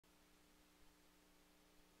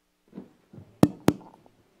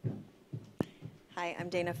Hi, I'm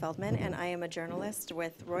Dana Feldman, and I am a journalist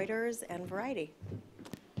with Reuters and Variety.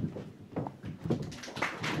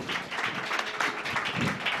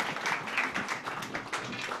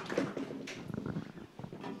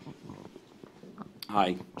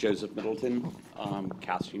 Hi, Joseph Middleton,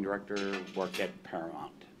 casting director, work at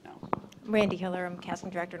Paramount now. Randi Hiller, I'm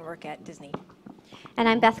casting director and work at Disney. And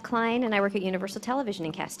I'm Beth Klein, and I work at Universal Television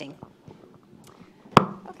in casting.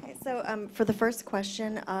 Okay, so for the first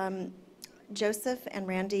question, Joseph and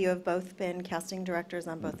Randi, you have both been casting directors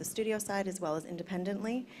on both the studio side as well as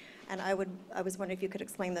independently. And I was wondering if you could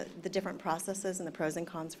explain the different processes and the pros and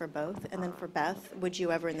cons for both. And then for Beth, would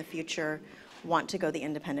you ever in the future want to go the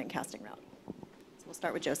independent casting route? So we'll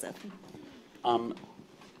start with Joseph.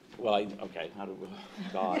 Okay,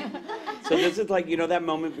 God. So this is like, you know that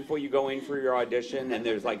moment before you go in for your audition and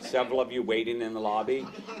there's like several of you waiting in the lobby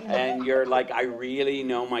and you're like, I really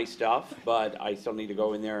know my stuff, but I still need to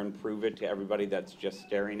go in there and prove it to everybody that's just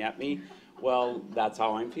staring at me. Well, that's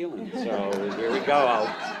how I'm feeling. So here we go.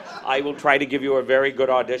 I will try to give you a very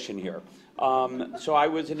good audition here. So I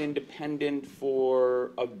was an independent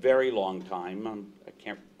for a very long time. I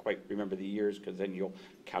can't quite remember the years because then you'll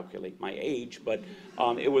calculate my age, but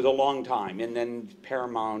it was a long time. And then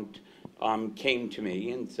Paramount came to me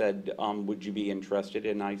and said, would you be interested?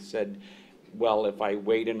 And I said, well, if I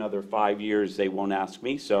wait another 5 years, they won't ask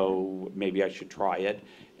me, so maybe I should try it.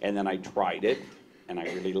 And then I tried it, and I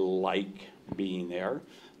really like being there.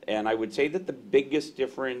 And I would say that the biggest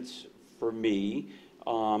difference for me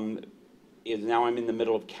is now I'm in the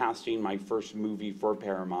middle of casting my first movie for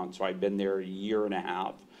Paramount, so I've been there a year and a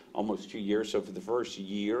half, almost 2 years. So for the first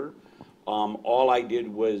year, all I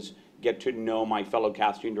did was get to know my fellow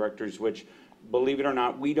casting directors, which, believe it or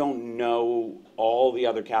not, we don't know all the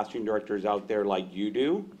other casting directors out there like you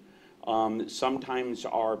do. Sometimes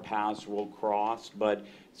our paths will cross, but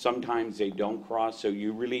sometimes they don't cross, so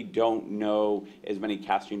you really don't know as many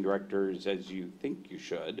casting directors as you think you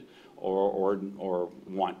should or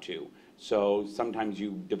want to. So sometimes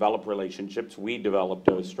you develop relationships. We developed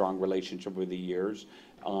a strong relationship with the years.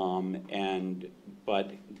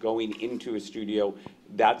 But going into a studio,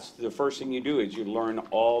 that's the first thing you do is you learn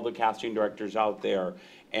all the casting directors out there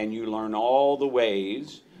and you learn all the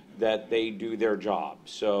ways that they do their job.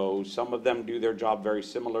 So some of them do their job very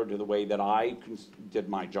similar to the way that I did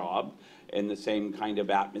my job, in the same kind of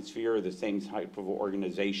atmosphere, the same type of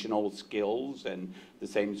organizational skills, and the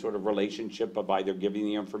same sort of relationship of either giving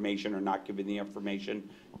the information or not giving the information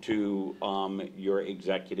to your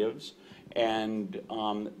executives. And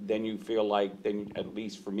then you feel like, then at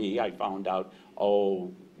least for me, I found out,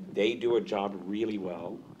 oh, they do a job really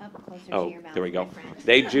well. Up closer Oh, to your mouth, there we go. my friend.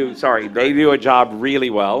 They do a job really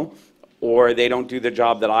well, or they don't do the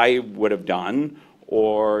job that I would have done,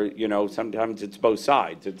 or, you know, sometimes it's both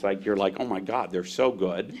sides. It's like, you're like, oh my God, they're so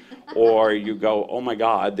good. Or you go, oh my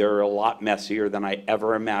God, they're a lot messier than I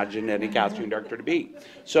ever imagined any casting director to be.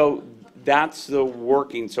 So that's the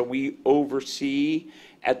working. So we oversee,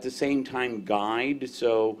 at the same time guide.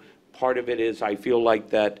 So part of it is I feel like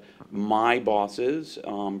that my bosses,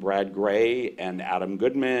 Brad Gray and Adam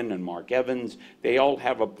Goodman and Mark Evans, they all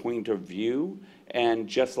have a point of view. And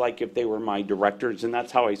just like if they were my directors, and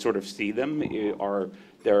that's how I sort of see them,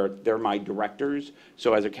 they're my directors.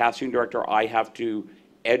 So as a casting director, I have to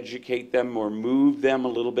educate them or move them a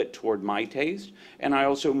little bit toward my taste. And I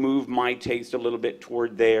also move my taste a little bit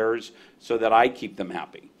toward theirs so that I keep them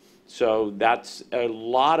happy. So that's a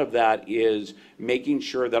lot of that is making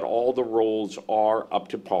sure that all the roles are up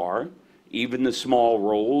to par, even the small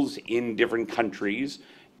roles in different countries,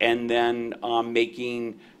 and then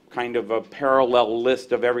making kind of a parallel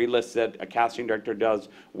list of every list that a casting director does.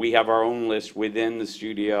 We have our own list within the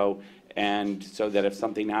studio, and so that if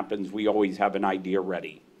something happens, we always have an idea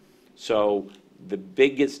ready. So the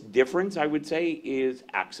biggest difference, I would say, is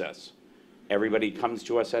access. Everybody comes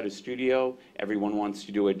to us at a studio. Everyone wants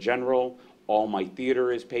to do a general. All my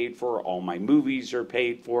theater is paid for. All my movies are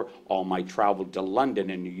paid for. All my travel to London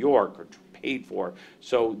and New York are paid for.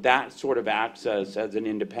 So that sort of access as an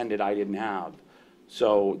independent I didn't have.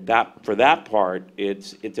 So that, for that part,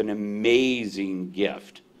 it's an amazing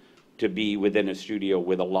gift to be within a studio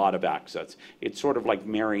with a lot of access. It's sort of like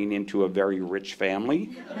marrying into a very rich family.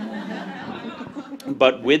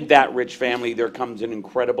 But with that rich family, there comes an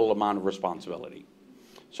incredible amount of responsibility.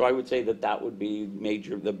 So I would say that that would be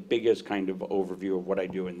the biggest kind of overview of what I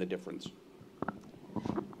do and the difference.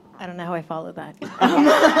 I don't know how I follow that.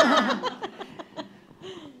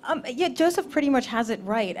 Yeah, Joseph pretty much has it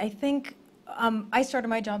right. I think I started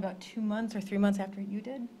my job about 2 months or 3 months after you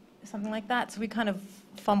did, something like that. So we kind of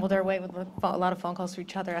fumbled our way with a lot of phone calls to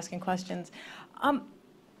each other, asking questions.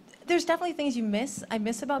 There's definitely things I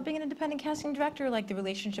miss about being an independent casting director, like the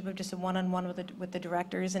relationship of just a one-on-one with the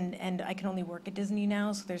directors, and I can only work at Disney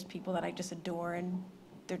now, so there's people that I just adore, and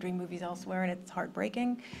they're doing movies elsewhere, and it's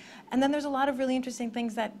heartbreaking. And then there's a lot of really interesting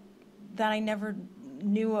things that I never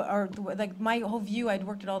knew, or like my whole view, I'd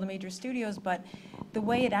worked at all the major studios, but the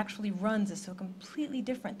way it actually runs is so completely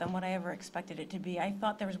different than what I ever expected it to be. I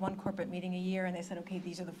thought there was one corporate meeting a year, and they said, okay,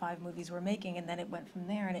 these are the 5 movies we're making, and then it went from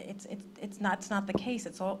there. And it's not the case.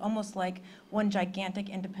 It's almost like one gigantic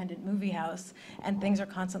independent movie house, and things are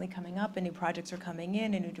constantly coming up, and new projects are coming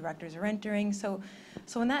in, and new directors are entering. So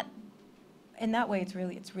in that way,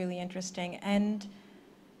 it's really interesting. And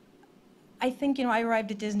I think, I arrived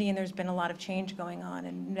at Disney and there's been a lot of change going on,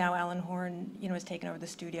 and now Alan Horn, has taken over the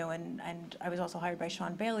studio, and I was also hired by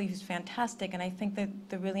Sean Bailey, who's fantastic. And I think that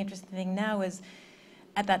the really interesting thing now is,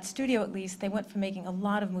 at that studio at least, they went from making a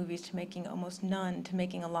lot of movies to making almost none, to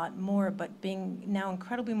making a lot more, but being now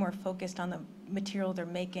incredibly more focused on the material they're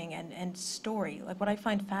making and story. Like, what I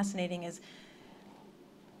find fascinating is,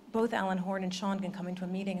 both Alan Horn and Sean can come into a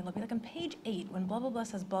meeting and they'll be like, on page 8, when blah, blah, blah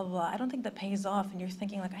says blah, blah, blah, I don't think that pays off. And you're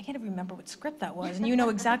thinking, like, I can't even remember what script that was. And you know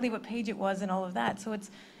exactly what page it was and all of that. So it's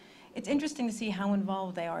interesting to see how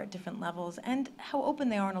involved they are at different levels and how open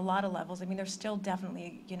they are on a lot of levels. I mean, there's still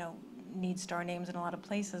definitely, need star names in a lot of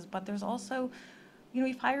places. But there's also,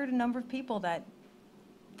 we've hired a number of people that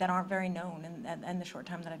aren't very known in the short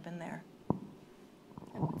time that I've been there.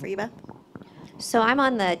 For you, Beth? So I'm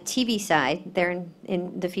on the TV side. They're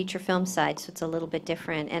in the feature film side, so it's a little bit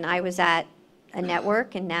different. And I was at a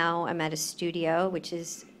network, and now I'm at a studio, which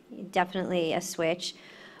is definitely a switch.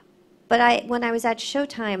 But when I was at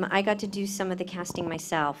Showtime, I got to do some of the casting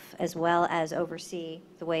myself, as well as oversee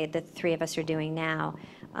the way the 3 of us are doing now.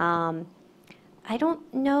 I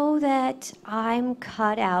don't know that I'm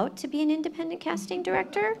cut out to be an independent casting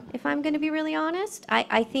director, if I'm going to be really honest.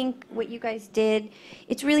 I think what you guys did,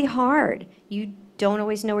 it's really hard. You don't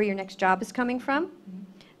always know where your next job is coming from.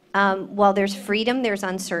 While there's freedom, there's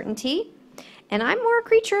uncertainty. And I'm more a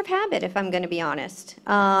creature of habit, if I'm going to be honest.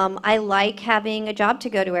 I like having a job to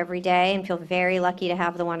go to every day and feel very lucky to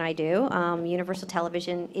have the one I do. Universal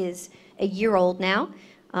Television is a year old now,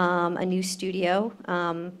 a new studio.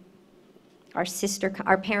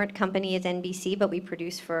 Our parent company is NBC, but we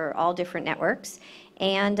produce for all different networks.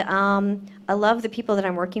 And I love the people that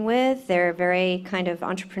I'm working with. They're very kind of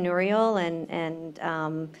entrepreneurial,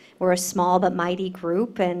 and we're a small but mighty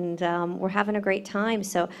group, and we're having a great time.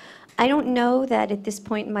 So I don't know that at this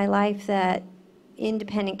point in my life that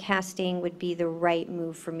independent casting would be the right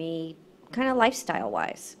move for me, kind of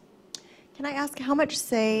lifestyle-wise. Can I ask, how much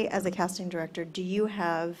say, as a casting director, do you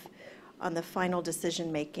have on the final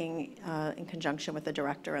decision-making in conjunction with the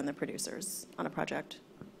director and the producers on a project?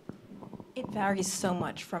 It varies so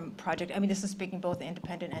much from project. I mean, this is speaking both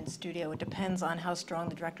independent and studio. It depends on how strong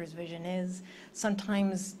the director's vision is.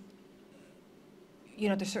 Sometimes,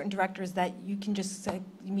 there's certain directors that you can just say,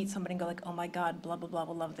 you meet somebody and go like, oh my God, blah, blah, blah,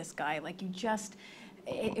 we'll love this guy. Like,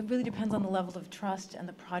 it really depends on the level of trust and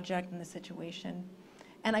the project and the situation.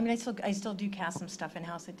 And I mean, I still do cast some stuff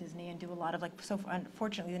in-house at Disney and do a lot of so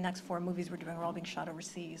unfortunately, the next 4 movies we're doing are all being shot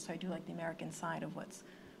overseas. So I do like the American side of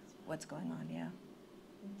what's going on, yeah.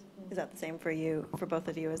 Is that the same for you, for both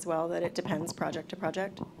of you as well, that it depends project to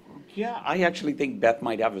project? Yeah, I actually think Beth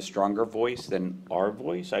might have a stronger voice than our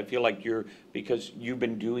voice. I feel like because you've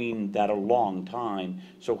been doing that a long time,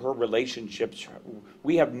 so her relationships,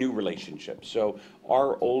 we have new relationships. So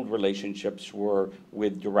our old relationships were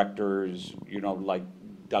with directors, like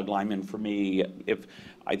Doug Lyman for me.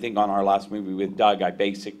 I think on our last movie with Doug, I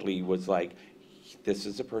basically was like, this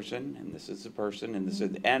is a person, and this is a person, and this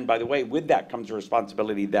is, and by the way, with that comes a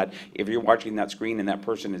responsibility that if you're watching that screen and that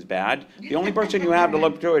person is bad, the only person you have to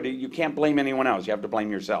look through it, you can't blame anyone else. You have to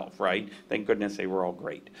blame yourself, right? Thank goodness they were all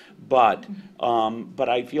great. But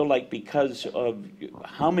I feel like because of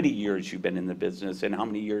how many years you've been in the business and how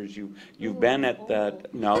many years you've been at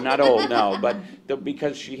that, no, not old, no, but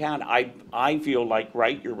because she had, I feel like,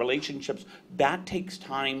 right, your relationships, that takes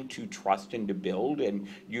time to trust and to build, and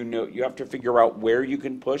you have to figure out where you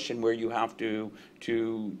can push and where you have to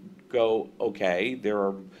go, okay, there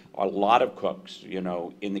are a lot of cooks,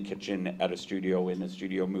 in the kitchen at a studio, in a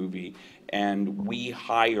studio movie, and we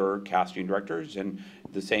hire casting directors, and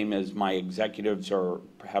the same as my executives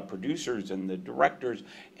have producers and the directors,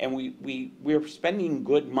 and we're spending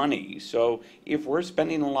good money. So if we're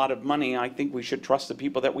spending a lot of money, I think we should trust the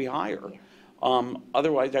people that we hire.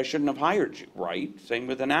 Otherwise, I shouldn't have hired you, right? Same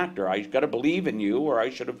with an actor. I got to believe in you, or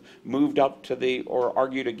I should have moved up or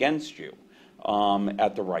argued against you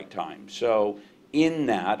at the right time. So in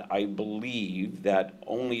that, I believe that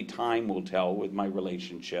only time will tell with my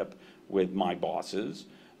relationship with my bosses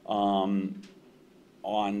on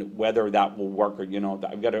whether that will work, or, you know,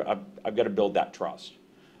 I've got to build that trust.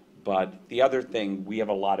 But the other thing, we have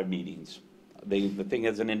a lot of meetings. The thing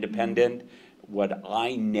as an independent, what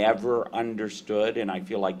I never understood, and I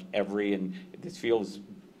feel like and this feels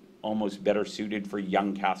almost better suited for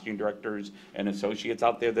young casting directors and associates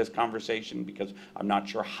out there, this conversation, because I'm not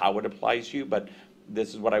sure how it applies to you, but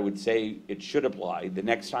this is what I would say it should apply. The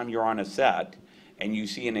next time you're on a set and you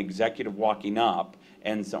see an executive walking up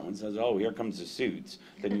and someone says, oh, here comes the suits,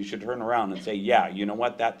 then you should turn around and say, yeah, you know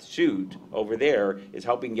what, that suit over there is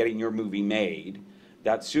helping getting your movie made.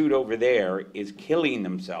 That suit over there is killing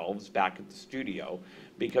themselves back at the studio,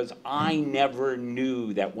 because I never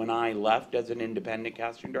knew that when I left as an independent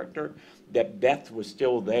casting director, that Beth was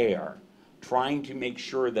still there, trying to make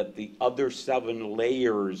sure that the other 7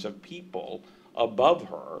 layers of people above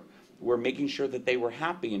her were making sure that they were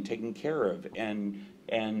happy and taken care of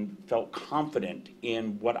and felt confident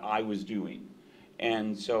in what I was doing.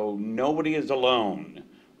 And so nobody is alone.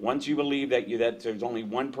 Once you believe that there's only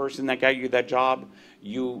one person that got you that job,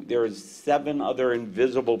 there's 7 other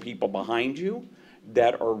invisible people behind you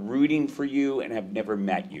that are rooting for you and have never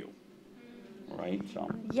met you, right? So.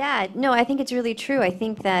 Yeah, no, I think it's really true. I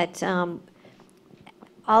think that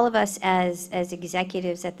all of us as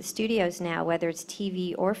executives at the studios now, whether it's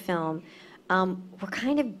TV or film, we're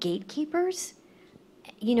kind of gatekeepers.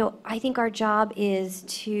 You know, I think our job is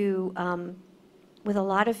to, with a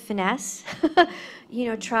lot of finesse, you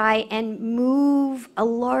know, try and move a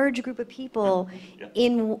large group of people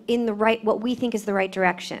in the right, what we think is the right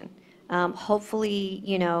direction. Hopefully,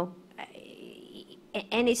 you know,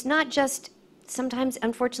 and it's not just, sometimes,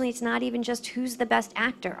 unfortunately, it's not even just who's the best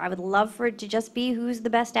actor. I would love for it to just be who's the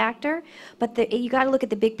best actor, but you got to look at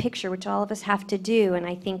the big picture, which all of us have to do. And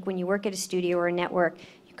I think when you work at a studio or a network,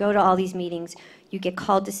 you go to all these meetings, you get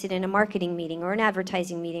called to sit in a marketing meeting or an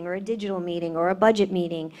advertising meeting or a digital meeting or a budget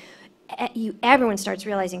meeting. Everyone starts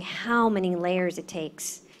realizing how many layers it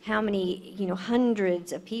takes, how many, you know,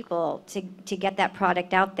 hundreds of people to get that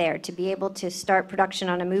product out there, to be able to start production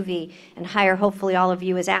on a movie and hire hopefully all of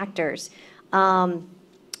you as actors. And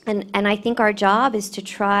I think our job is to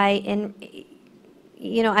try and,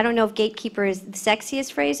 you know, I don't know if gatekeeper is the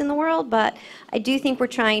sexiest phrase in the world, but I do think we're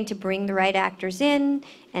trying to bring the right actors in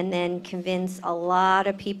and then convince a lot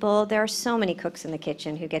of people. There are so many cooks in the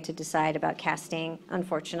kitchen who get to decide about casting,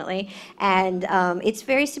 unfortunately, and it's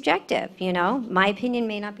very subjective, you know. My opinion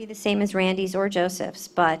may not be the same as Randi's or Joseph's,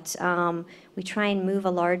 but we try and move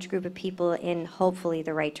a large group of people in hopefully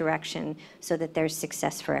the right direction so that there's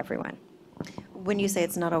success for everyone. When you say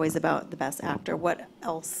it's not always about the best actor, what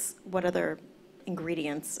other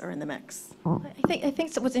ingredients are in the mix? I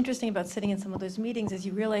think what's interesting about sitting in some of those meetings is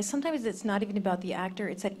you realize sometimes it's not even about the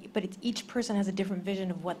actor, but it's each person has a different vision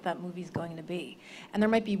of what that movie is going to be. And there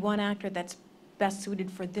might be one actor that's best suited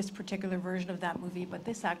for this particular version of that movie, but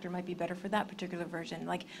this actor might be better for that particular version.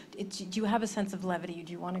 Like, do you have a sense of levity?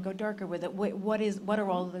 Do you want to go darker with it? What are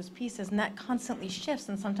all of those pieces? And that constantly shifts,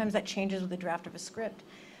 and sometimes that changes with the draft of a script.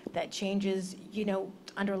 That changes, you know,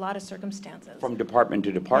 under a lot of circumstances. From department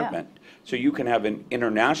to department. Yeah. So you can have an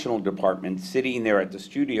international department sitting there at the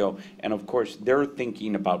studio, and of course they're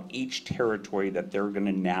thinking about each territory that they're going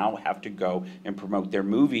to now have to go and promote their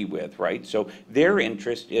movie with, right? So their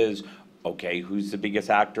interest is, okay, who's the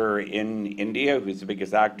biggest actor in India? Who's the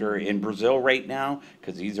biggest actor in Brazil right now?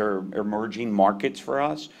 Because these are emerging markets for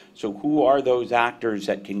us. So who are those actors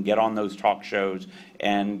that can get on those talk shows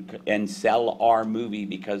and sell our movie?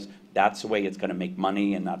 Because that's the way it's going to make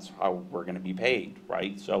money, and that's how we're going to be paid,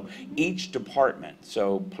 right? So each department,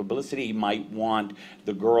 so publicity might want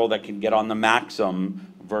the girl that can get on the Maxim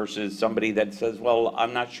versus somebody that says, well,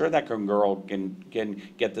 I'm not sure that girl can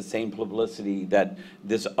get the same publicity that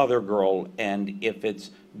this other girl, and if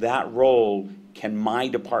it's that role, can my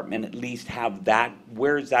department at least have that?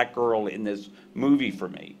 Where's that girl in this movie for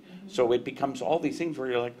me? So it becomes all these things where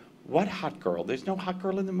you're like, what hot girl? There's no hot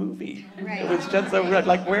girl in the movie. Right. It's just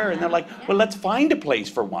like, where? And they're like, well, let's find a place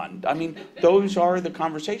for one. I mean, those are the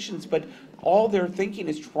conversations, but all they're thinking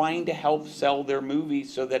is trying to help sell their movie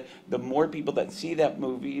so that the more people that see that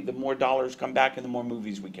movie, the more dollars come back and the more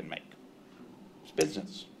movies we can make. It's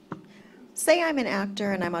business. Say I'm an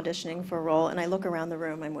actor and I'm auditioning for a role, and I look around the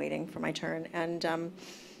room, I'm waiting for my turn, and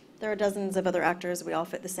there are dozens of other actors. We all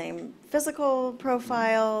fit the same physical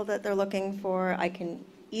profile that they're looking for. I can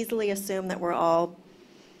easily assume that we're all,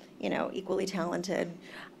 you know, equally talented.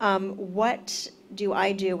 What do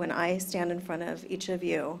I do when I stand in front of each of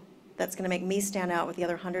you that's going to make me stand out with the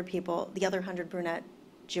other 100 people, the other 100 brunette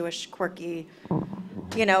Jewish, quirky,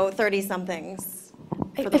 30-somethings.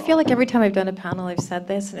 I feel like every time I've done a panel, I've said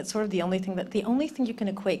this, and it's sort of the only thing you can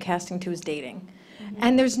equate casting to is dating.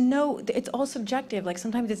 And it's all subjective. Like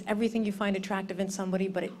sometimes it's everything you find attractive in somebody,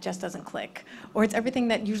 but it just doesn't click. Or it's everything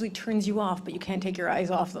that usually turns you off, but you can't take your eyes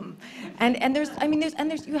off them. And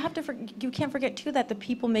you can't forget too that the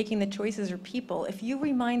people making the choices are people. If you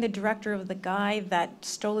remind the director of the guy that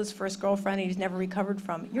stole his first girlfriend and he's never recovered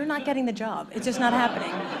from, you're not getting the job. It's just not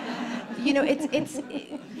happening.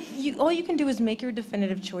 All you can do is make your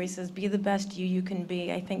definitive choices, be the best you can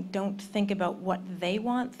be. I think don't think about what they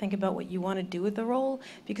want, think about what you want to do with the role,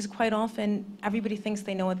 because quite often everybody thinks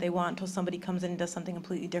they know what they want until somebody comes in and does something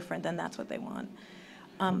completely different, then that's what they want.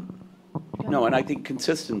 No, and I think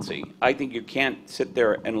consistency. I think you can't sit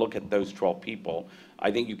there and look at those 12 people.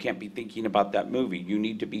 I think you can't be thinking about that movie. You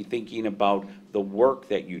need to be thinking about the work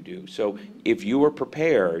that you do. So if you are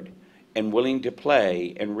prepared and willing to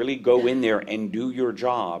play and really go in there and do your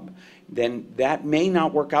job, then that may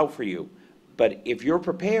not work out for you. But if you're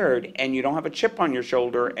prepared and you don't have a chip on your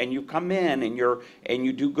shoulder and you come in and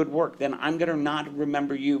you do good work, then I'm gonna not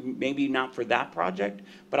remember you, maybe not for that project,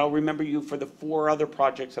 but I'll remember you for the 4 other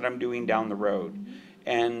projects that I'm doing down the road.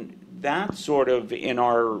 And that's sort of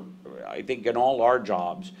I think in all our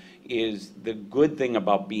jobs, is the good thing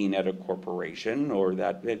about being at a corporation, or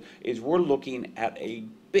that is we're looking at a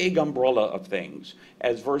big umbrella of things,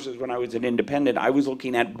 as versus when I was an independent, I was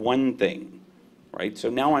looking at one thing, right? So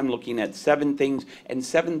now I'm looking at 7 things, and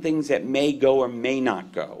 7 things that may go or may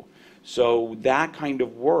not go. So that kind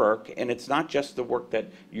of work, and it's not just the work that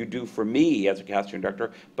you do for me as a casting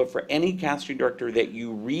director, but for any casting director that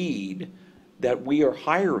you read that we are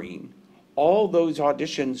hiring, all those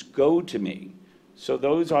auditions go to me. So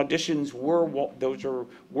those auditions,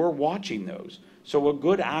 we're watching those. So a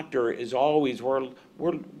good actor is always,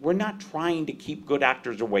 we're not trying to keep good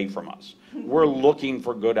actors away from us. We're looking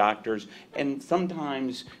for good actors. And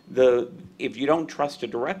sometimes if you don't trust a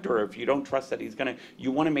director, if you don't trust that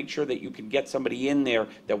you want to make sure that you can get somebody in there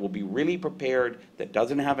that will be really prepared, that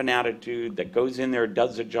doesn't have an attitude, that goes in there,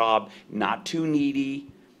 does the job, not too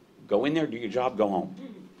needy. Go in there, do your job, go home.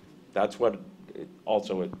 That's what it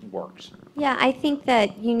works. Yeah, I think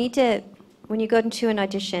that you need to, when you go into an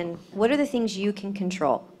audition, what are the things you can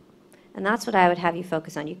control? And that's what I would have you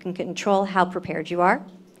focus on. You can control how prepared you are.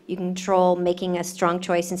 You can control making a strong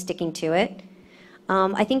choice and sticking to it.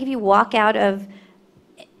 I think if you walk out of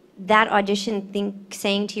that audition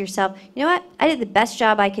saying to yourself, you know what, I did the best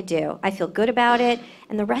job I could do. I feel good about it,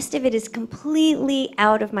 and the rest of it is completely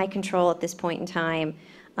out of my control at this point in time.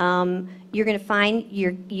 You're going to find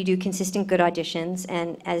you do consistent good auditions,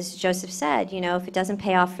 and as Joseph said, if it doesn't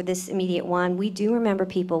pay off for this immediate one, we do remember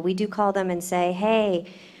people. We do call them and say, hey,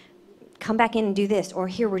 come back in and do this, or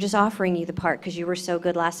here, we're just offering you the part because you were so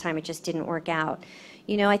good last time, it just didn't work out.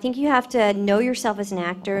 I think you have to know yourself as an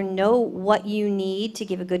actor, know what you need to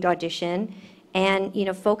give a good audition, and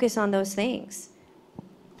focus on those things.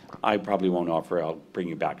 I probably won't offer, I'll bring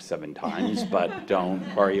you back 7 times, but don't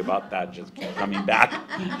worry about that. Just keep coming back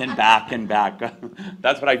and back and back.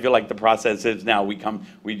 That's what I feel like the process is now.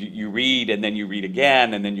 You read, and then you read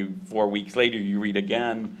again, and then 4 weeks later you read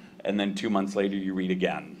again, and then 2 months later you read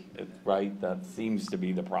again, right? That seems to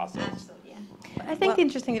be the process. I think the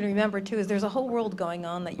interesting thing to remember, too, is there's a whole world going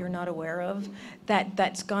on that you're not aware of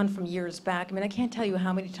that's gone from years back. I mean, I can't tell you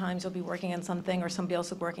how many times you'll be working on something or somebody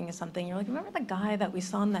else is working on something. You're like, remember the guy that we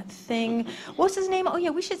saw in that thing? What's his name? Oh,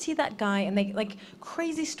 yeah, we should see that guy. And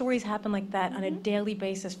crazy stories happen like that on a daily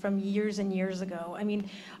basis from years and years ago. I mean,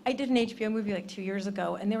 I did an HBO movie 2 years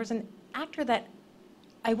ago, and there was an actor that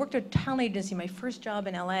I worked at a talent agency, my first job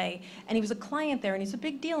in LA, and he was a client there, and he's a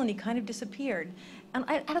big deal, and he kind of disappeared. And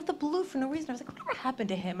out of the blue, for no reason, I was like, whatever happened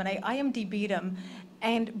to him? And I IMDb'd him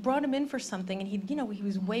and brought him in for something, and he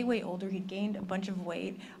was way, way older. He'd gained a bunch of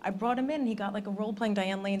weight. I brought him in, and he got a role playing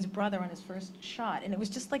Diane Lane's brother on his first shot. And it was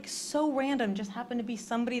just so random, just happened to be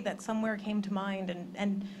somebody that somewhere came to mind,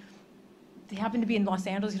 and he happened to be in Los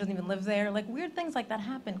Angeles, he doesn't even live there. Weird things like that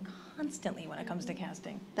happen constantly when it comes to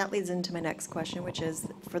casting. That leads into my next question, which is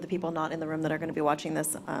for the people not in the room that are going to be watching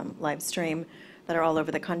this live stream that are all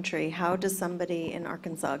over the country, how does somebody in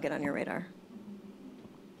Arkansas get on your radar?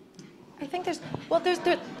 I think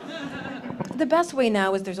the best way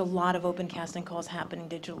now is there's a lot of open casting calls happening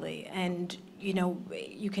digitally, and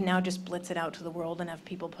you can now just blitz it out to the world and have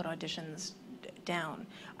people put auditions down.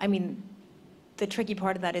 I mean, the tricky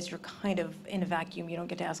part of that is you're kind of in a vacuum. You don't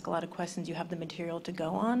get to ask a lot of questions. You have the material to go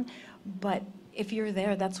on. But if you're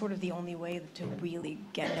there, that's sort of the only way to really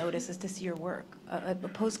get noticed is to see your work. A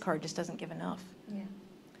postcard just doesn't give enough. Yeah.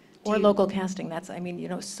 Or local casting, that's, I mean, you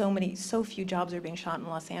know, so few jobs are being shot in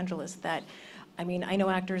Los Angeles that, I mean, I know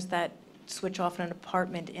actors that switch off in an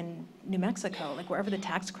apartment in New Mexico, like wherever the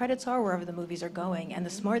tax credits are, wherever the movies are going. And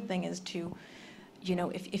the smart thing is to, you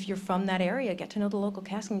know, if you're from that area, get to know the local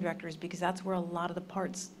casting directors, because that's where a lot of the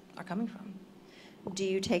parts are coming from. Do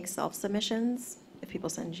you take self-submissions if people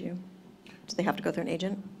send you? Do they have to go through an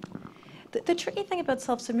agent? The tricky thing about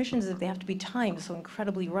self-submissions is they have to be timed so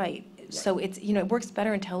incredibly right. So it's, you know, it works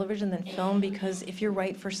better in television than film, because if you're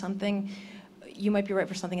right for something, you might be right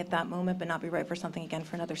for something at that moment, but not be right for something again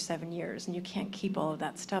for another 7 years, and you can't keep all of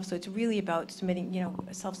that stuff. So it's really about submitting, you know,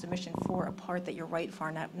 a self-submission for a part that you're right for,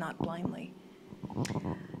 not blindly.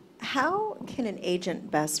 How can an agent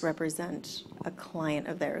best represent a client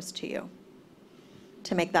of theirs to you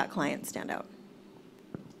to make that client stand out?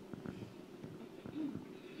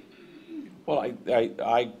 Well,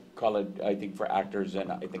 I call it, I think for actors,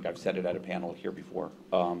 and I think I've said it at a panel here before,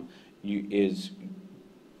 is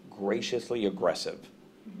graciously aggressive.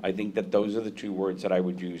 I think that those are the two words that I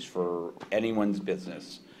would use for anyone's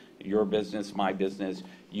business. Your business, my business.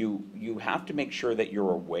 You have to make sure that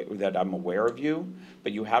you're aware, that I'm aware of you,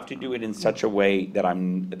 but you have to do it in such a way that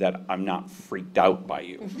I'm not freaked out by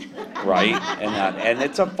you, right? And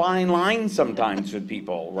it's a fine line sometimes with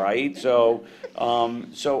people, right? So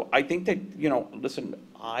I think that, you know, listen,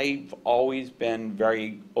 I've always been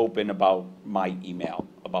very open about my email,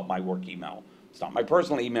 about my work email. It's not my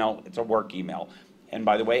personal email, it's a work email. And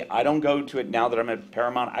by the way, I don't go to it now that I'm at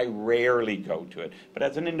Paramount. I rarely go to it. But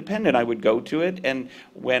as an independent, I would go to it. And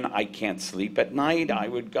when I can't sleep at night, I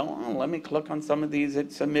would go, oh, let me click on some of these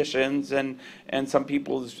submissions and some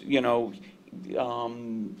people's, you know,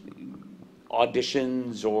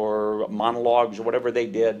 auditions or monologues or whatever they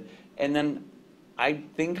did. And then I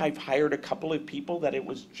think I've hired a couple of people that it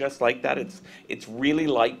was just like that. It's really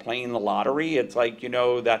like playing the lottery. It's like, you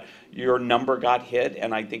know, that your number got hit,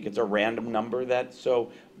 and I think it's a random number that,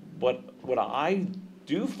 so what I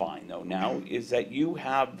do find though now is that you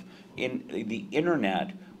have in the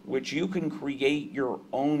internet, which you can create your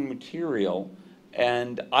own material,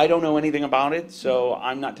 and I don't know anything about it, so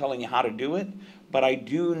I'm not telling you how to do it. But I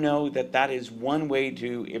do know that that is one way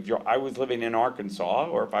to, I was living in Arkansas,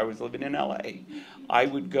 or if I was living in LA, I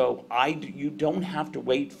would go, you don't have to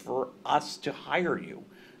wait for us to hire you.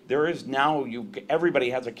 There is now, everybody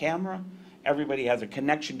has a camera, everybody has a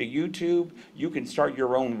connection to YouTube, you can start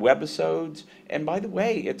your own webisodes. And by the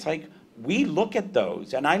way, it's like, we look at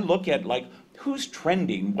those, and I look at like, who's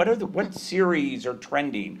trending? What series are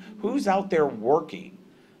trending? Who's out there working?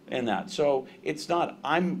 In that. So it's not,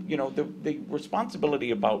 you know, the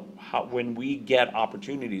responsibility about when we get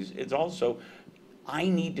opportunities, it's also, I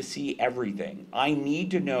need to see everything. I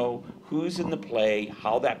need to know who's in the play,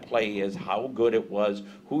 how that play is, how good it was,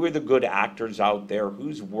 who are the good actors out there,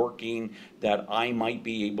 who's working that I might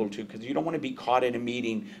be able to, because you don't want to be caught in a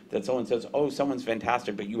meeting that someone says, oh, someone's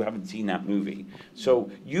fantastic, but you haven't seen that movie.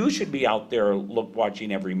 So you should be out there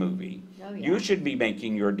watching every movie. Oh, yeah. You should be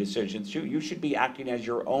making your decisions too. You should be acting as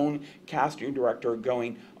your own casting director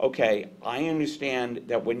going, okay, I understand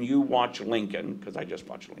that when you watch Lincoln, because I just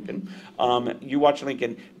watched Lincoln, you watch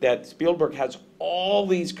Lincoln, that Spielberg has all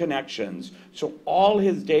these connections. So all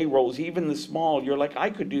his day rolls, even the small, you're like, I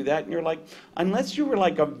could do that. And you're like, unless you were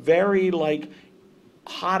like a very like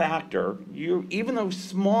hot actor, even those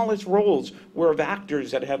smallest roles were of actors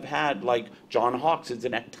that have had, like John Hawkes is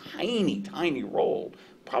in a tiny, tiny role,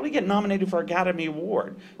 probably get nominated for Academy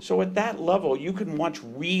Award. So at that level, you can watch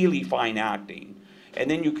really fine acting. And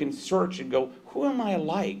then you can search and go, who am I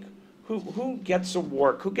like? Who gets the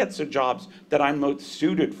work? Who gets the jobs that I'm most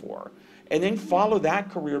suited for? And then follow that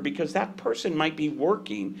career, because that person might be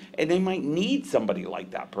working and they might need somebody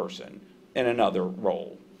like that person in another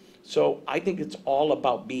role. So I think it's all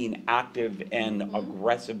about being active and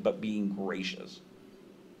aggressive, but being gracious.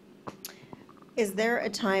 Is there a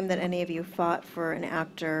time that any of you fought for an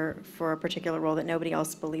actor for a particular role that nobody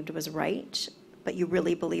else believed was right, but you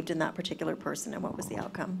really believed in that particular person, and what was the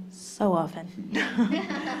outcome? So often.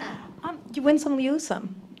 You win some, you lose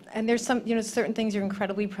some. And there's some, you know, certain things you're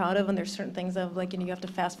incredibly proud of, and there's certain things of, like, you know, you have to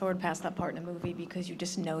fast forward past that part in a movie because you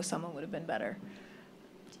just know someone would have been better.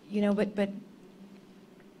 You know, but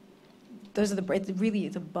those are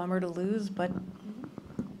it's a bummer to lose, but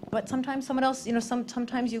sometimes someone else, you know,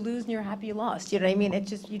 sometimes you lose and you're happy you lost. You know what I mean? It's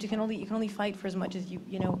just, you can only fight for as much as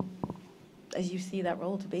you know, as you see that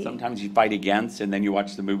role to be. Sometimes you fight against, and then you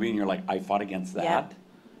watch the movie and you're like, I fought against that. Yeah.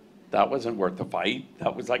 That wasn't worth the fight.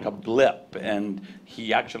 That was like a blip, and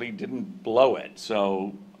he actually didn't blow it.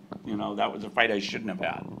 So, you know, that was a fight I shouldn't have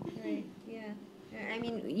had. Right, yeah. I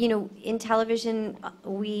mean, you know, in television,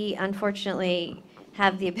 we unfortunately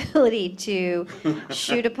have the ability to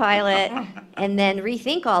shoot a pilot and then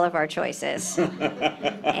rethink all of our choices.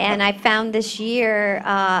 And I found this year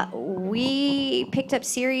we picked up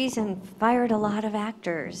series and fired a lot of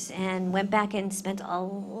actors and went back and spent a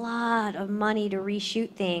lot of money to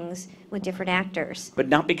reshoot things with different actors. But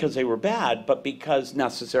not because they were bad, but because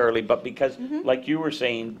like you were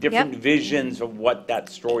saying, different visions of what that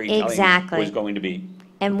storytelling was going to be.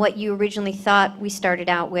 And what you originally thought we started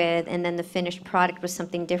out with, and then the finished product was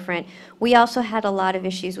something different. We also had a lot of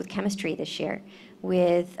issues with chemistry this year,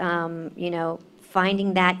 with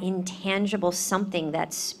finding that intangible something,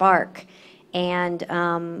 that spark, and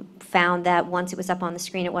found that once it was up on the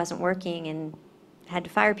screen, it wasn't working, and had to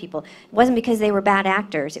fire people. It wasn't because they were bad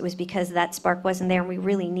actors. It was because that spark wasn't there, and we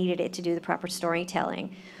really needed it to do the proper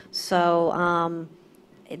storytelling. So,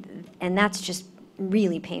 and that's just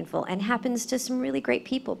really painful, and happens to some really great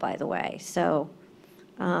people, by the way. So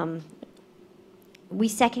we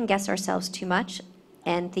second guess ourselves too much,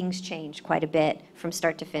 and things change quite a bit from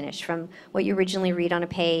start to finish, from what you originally read on a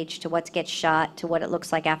page to what gets shot to what it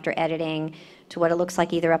looks like after editing to what it looks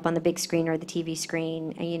like either up on the big screen or the TV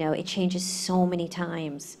screen. And, it changes so many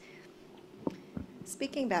times.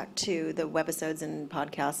 Speaking back to the webisodes and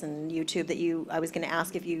podcasts and YouTube I was going to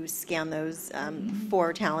ask if you scan those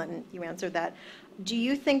for talent, and you answered that. Do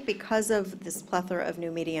you think because of this plethora of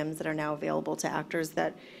new mediums that are now available to actors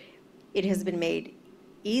that it has been made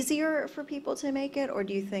easier for people to make it, or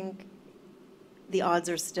do you think the odds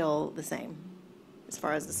are still the same as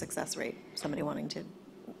far as the success rate, somebody wanting to?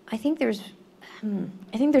 I think there's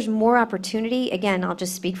more opportunity. Again, I'll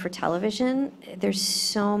just speak for television. There's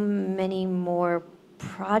so many more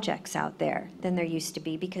projects out there than there used to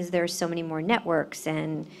be because there are so many more networks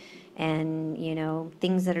and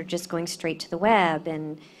things that are just going straight to the web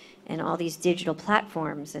and all these digital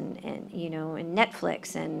platforms and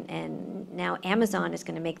Netflix and now Amazon is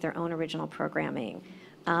going to make their own original programming.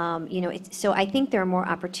 So I think there are more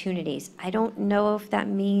opportunities. I don't know if that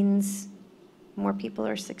means more people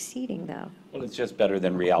are succeeding, though. Well, it's just better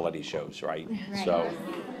than reality shows, right? So.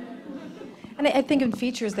 And I think in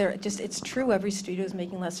features, it's true, every studio is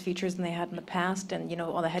making less features than they had in the past, and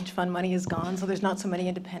all the hedge fund money is gone, so there's not so many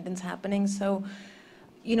independents happening. So,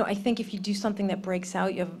 I think if you do something that breaks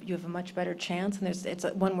out, you have a much better chance, and it's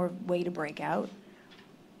one more way to break out.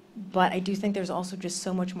 But I do think there's also just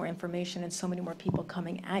so much more information and so many more people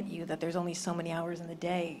coming at you that there's only so many hours in the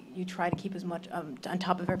day. You try to keep as much on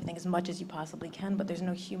top of everything as much as you possibly can, but there's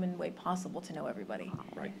no human way possible to know everybody.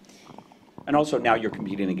 Right. And also now you're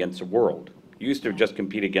competing against the world. You used to just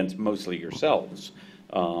compete against mostly yourselves,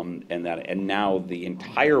 and now the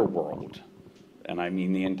entire world, and I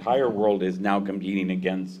mean the entire world, is now competing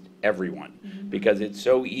against everyone because it's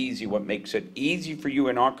so easy. What makes it easy for you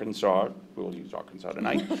in Arkansas, we'll use Arkansas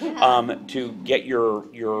tonight, to get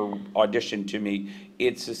your audition to me,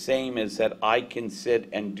 it's the same as that I can sit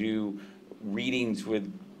and do readings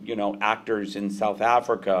with actors in South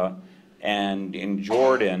Africa and in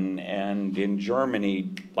Jordan and in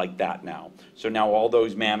Germany like that now. So now all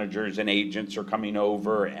those managers and agents are coming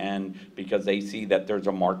over, and because they see that there's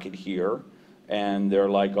a market here, and they're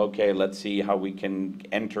like, okay, let's see how we can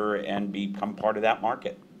enter and become part of that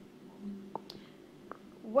market.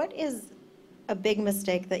 What is a big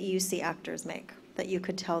mistake that you see actors make that you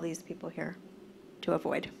could tell these people here to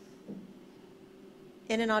avoid?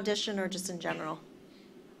 In an audition or just in general?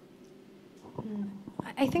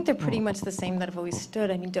 I think they're pretty much the same that have always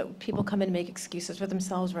stood. I mean, people come in and make excuses for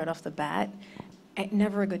themselves right off the bat.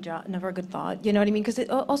 Never a good job, never a good thought. You know what I mean? Because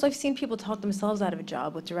also I've seen people talk themselves out of a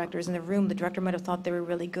job with directors in the room. The director might have thought they were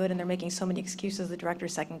really good, and they're making so many excuses. The director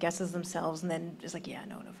second guesses themselves, and then just like, yeah,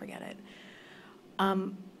 no, forget it.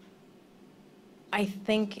 I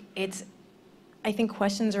think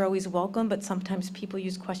questions are always welcome, but sometimes people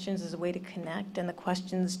use questions as a way to connect, and the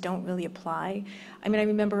questions don't really apply. I mean, I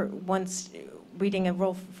remember once reading a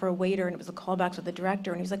role for a waiter, and it was a callback with the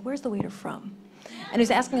director, and he was like, "Where's the waiter from?" And he was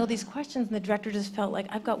asking all these questions, and the director just felt like,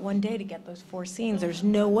 I've got one day to get those 4 scenes. There's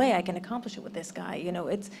no way I can accomplish it with this guy.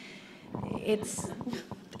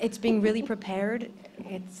 It's being really prepared.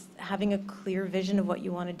 It's having a clear vision of what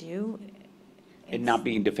you want to do. And not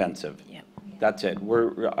being defensive. Yeah. That's it.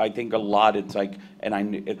 I think a lot, it's like,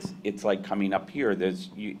 it's like coming up here,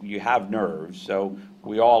 you have nerves, so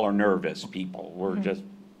we all are nervous people. We're just,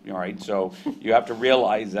 all right, so you have to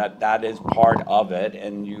realize that is part of it,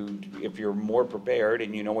 and if you're more prepared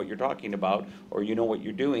and you know what you're talking about, or you know what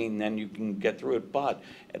you're doing, then you can get through it. But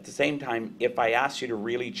at the same time, if I ask you to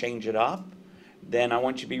really change it up, then I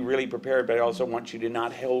want you to be really prepared, but I also want you to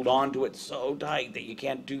not hold on to it so tight that you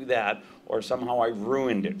can't do that, or somehow I've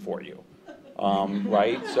ruined it for you.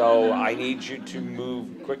 right? So I need you to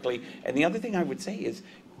move quickly. And the other thing I would say is,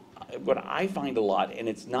 what I find a lot, and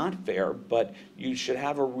it's not fair, but you should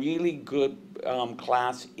have a really good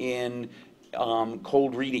class in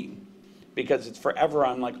cold reading, because it's forever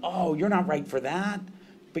I'm like, oh, you're not right for that,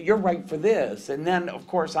 but you're right for this. And then, of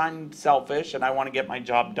course, I'm selfish and I want to get my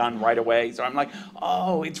job done right away. So I'm like,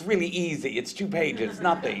 oh, it's really easy. It's 2 pages,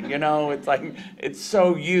 nothing, you know? It's like, it's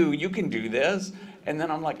so you can do this. And then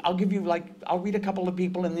I'm like, I'll give you I'll read a couple of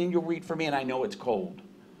people and then you'll read for me and I know it's cold.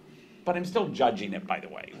 But I'm still judging it, by the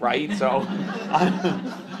way, right? So,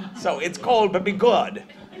 so it's cold, but be good.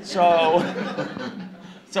 So,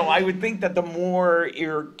 so I would think that the more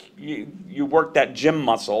you work that gym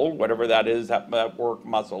muscle, whatever that is, that work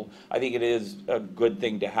muscle, I think it is a good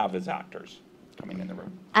thing to have as actors coming in the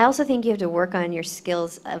room. I also think you have to work on your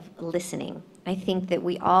skills of listening. I think that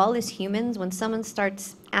we all as humans, when someone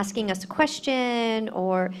starts asking us a question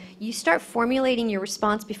or you start formulating your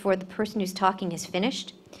response before the person who's talking has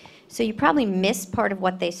finished, so you probably miss part of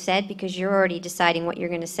what they said because you're already deciding what you're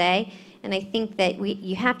going to say. And I think that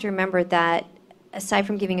you have to remember that aside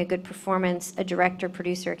from giving a good performance, a director,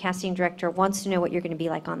 producer, a casting director wants to know what you're going to be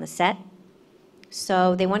like on the set.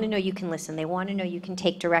 So they want to know you can listen. They want to know you can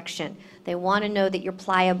take direction. They want to know that you're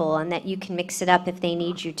pliable and that you can mix it up if they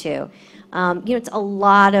need you to. You know, it's a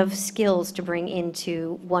lot of skills to bring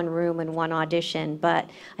into one room and one audition, but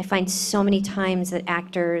I find so many times that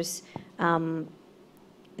actors,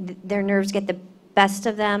 their nerves get the best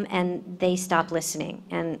of them and they stop listening,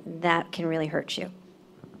 and that can really hurt you.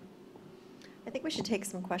 I think we should take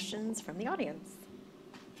some questions from the audience.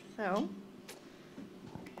 So,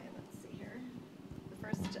 okay, let's see here. The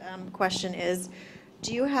first question is,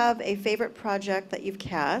 do you have a favorite project that you've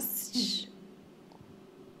cast?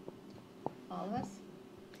 All of us?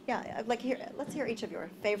 Yeah, I'd like let's hear each of your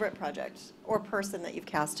favorite project or person that you've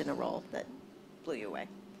cast in a role that blew you away.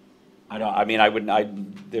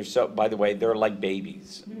 They're so, by the way, they're like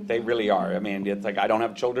babies. They really are. I mean, it's like, I don't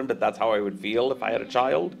have children, but that's how I would feel if I had a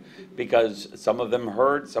child, because some of them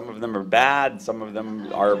hurt, some of them are bad, some of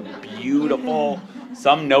them are beautiful,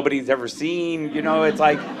 some nobody's ever seen, you know, it's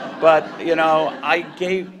like, but, you know,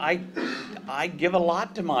 I give a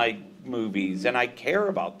lot to my movies and I care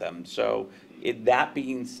about them. So that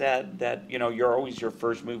being said, that, you know, you're always your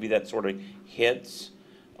first movie that sort of hits,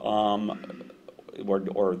 or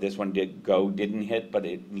this one didn't hit, but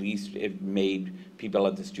at least it made people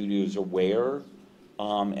at the studios aware.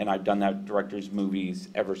 And I've done that director's movies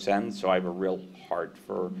ever since, so I have a real heart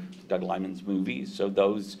for Doug Liman's movies. So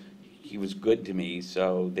he was good to me,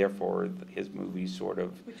 so therefore his movies sort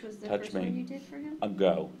of touched me. Which was the first one you did for him? A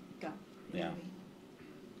Go. Go. Yeah.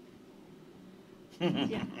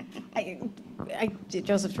 Yeah.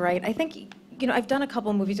 Joseph's right. I think, you know, I've done a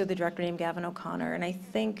couple of movies with a director named Gavin O'Connor, and I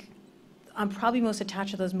think I'm probably most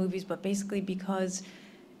attached to those movies, but basically because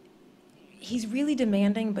he's really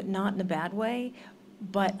demanding, but not in a bad way.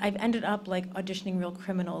 But I've ended up like auditioning real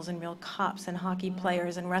criminals and real cops and hockey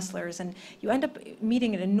players and wrestlers, and you end up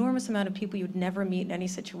meeting an enormous amount of people you'd never meet in any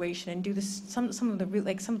situation, and do this. Some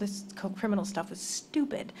of this criminal stuff was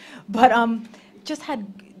stupid, but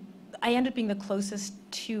I ended up being the closest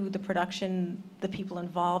to the production, the people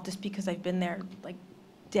involved, just because I've been there like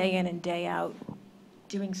day in and day out,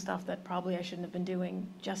 doing stuff that probably I shouldn't have been doing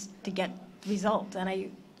just to get result. And I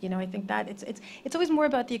think that it's always more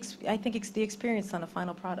about the experience than a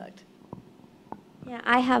final product. Yeah,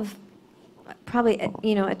 I have probably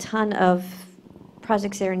a ton of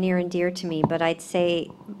projects that are near and dear to me, but I'd say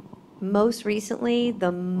most recently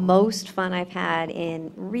the most fun I've had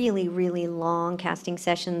in really, really long casting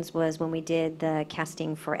sessions was when we did the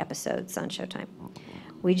casting for episodes on Showtime.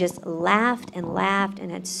 We just laughed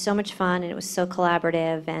and had so much fun, and it was so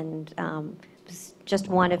collaborative, and it was just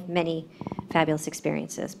one of many fabulous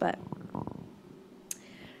experiences. But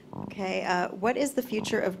okay, what is the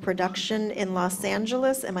future of production in Los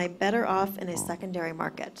Angeles? Am I better off in a secondary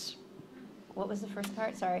market? what was the first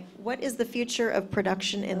part? Sorry. What is the future of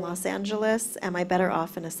production in Los Angeles? Am I better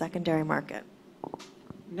off in a secondary market?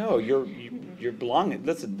 No, you're belonging.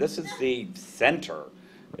 Listen, this is the center.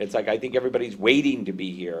 It's like, I think everybody's waiting to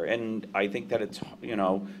be here, and I think that it's,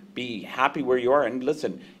 be happy where you are. And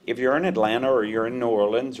listen, if you're in Atlanta or you're in New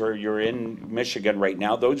Orleans or you're in Michigan right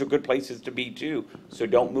now, those are good places to be too. So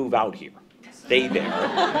don't move out here. Stay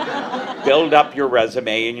there. Build up your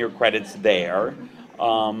resume and your credits there.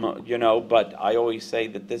 But I always say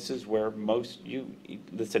that this is where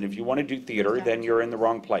listen, if you want to do theater, then you're in the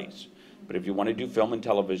wrong place. But if you want to do film and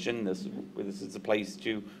television, this is the place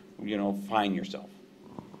to, find yourself.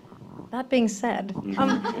 That being said,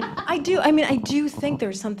 I do think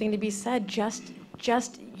there's something to be said just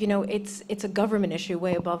just, you know, it's a government issue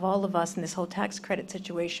way above all of us in this whole tax credit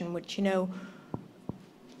situation, which, you know,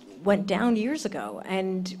 went down years ago,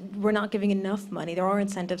 and we're not giving enough money. There are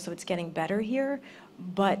incentives, so it's getting better here,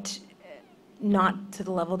 but not to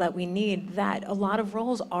the level that we need. That a lot of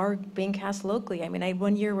roles are being cast locally. I mean, I had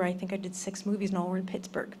one year where I think I did 6 movies and all were in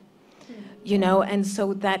Pittsburgh. You know, and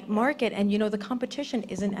so that market, and you know, the competition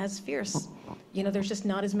isn't as fierce. You know, there's just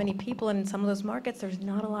not as many people, and in some of those markets, there's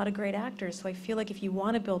not a lot of great actors. So I feel like if you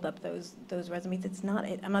want to build up those resumes, it's not,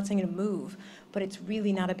 I'm not saying to move, but it's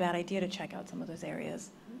really not a bad idea to check out some of those areas.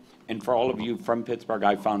 And for all of you from Pittsburgh,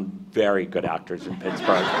 I found very good actors in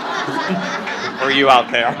Pittsburgh. For you out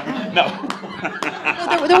there. No.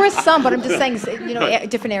 No, there were some, but I'm just saying, you know,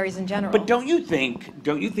 different areas in general. But don't you think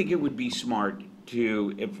it would be smart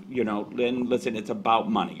to, if, you know, then listen, it's about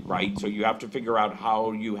money, right? So you have to figure out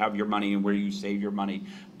how you have your money and where you save your money.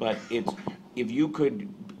 But it's, if you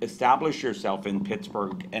could establish yourself in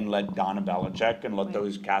Pittsburgh and let Donna Belichick and let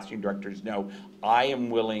those casting directors know, I am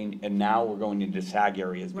willing, and now we're going into SAG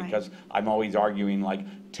areas, because I'm always arguing, like,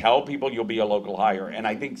 tell people you'll be a local hire. And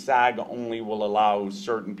I think SAG only will allow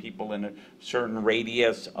certain people in a certain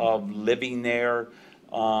radius of living there.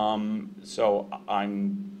 So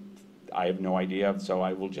I have no idea, so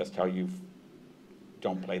I will just tell you,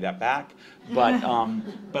 don't play that back. But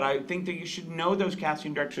but I think that you should know those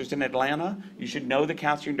casting directors in Atlanta. You should know the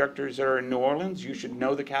casting directors that are in New Orleans. You should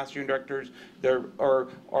know the casting directors that are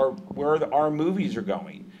where our movies are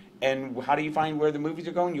going. And how do you find where the movies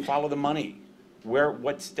are going? You follow the money.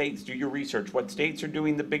 What states, do your research. What states are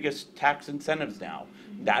doing the biggest tax incentives now?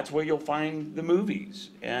 That's where you'll find the movies.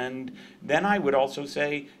 And then I would also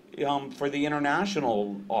say, for the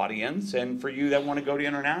international audience, and for you that want to go to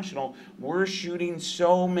international, we're shooting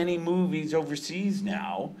so many movies overseas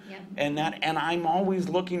now, and I'm always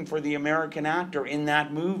looking for the American actor in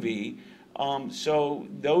that movie. So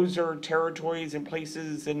those are territories and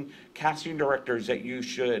places and casting directors that you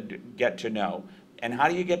should get to know. And how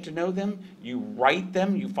do you get to know them? You write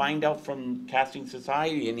them, you find out from Casting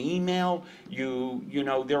Society, an email, you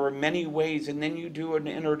know, there are many ways, and then you do an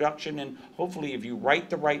introduction, and hopefully if you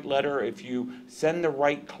write the right letter, if you send the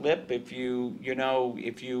right clip, if you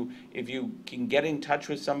can get in touch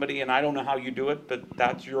with somebody, and I don't know how you do it, but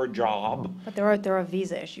that's your job. But there are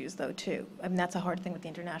visa issues though too. I mean, that's a hard thing with the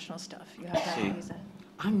international stuff. You have to have a visa.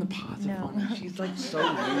 I'm the positive No. one. She's like so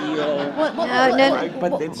real.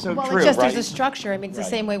 But it's so true, it's just right? there's a structure. I mean, it's the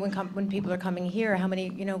Right. same way when people are coming here. How many,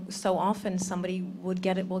 you know, so often somebody will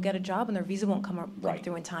get a job and their visa won't come Right.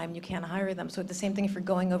 through in time. You can't hire them. So it's the same thing if you're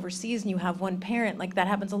going overseas and you have one parent. Like that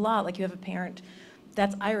happens a lot. Like you have a parent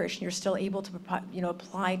that's Irish and you're still able to, you know,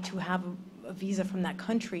 apply to have a visa from that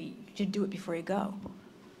country. You should do it before you go.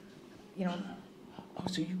 You know. Oh,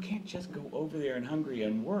 so you can't just go over there in Hungary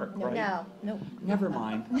and work, right? No. No. Never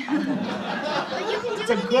mind. But you can do It's it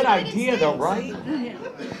a in good the United idea though, States.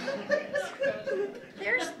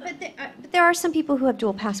 right? But there are some people who have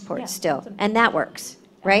dual passports Yeah, still, that's and that works,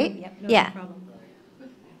 right? Yep, no Yeah. problem.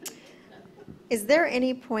 Is there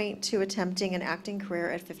any point to attempting an acting career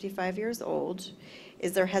at 55 years old?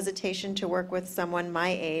 Is there hesitation to work with someone my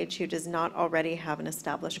age who does not already have an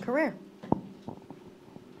established career?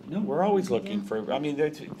 No, we're always looking for, I mean,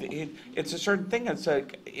 it's a certain thing. It's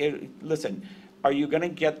like, listen, are you going to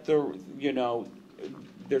get the, you know,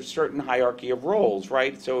 there's certain hierarchy of roles,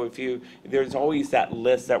 right? So there's always that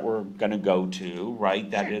list that we're going to go to,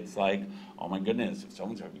 right? That it's like, oh my goodness, if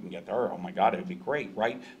so-and-so can get there, oh my God, it'd be great,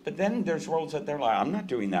 right? But then there's roles that they're like, I'm not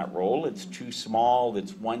doing that role. It's too small.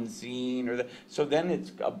 It's one scene. So then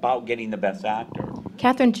it's about getting the best actor.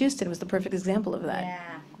 Catherine Houston was the perfect example of that.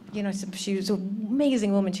 Yeah. You know, she was an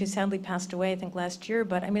amazing woman. She sadly passed away, I think, last year.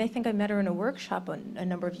 But I mean, I think I met her in a workshop a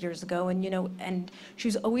number of years ago, and you know, and she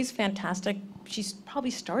was always fantastic. She's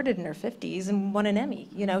probably started in her 50s and won an Emmy.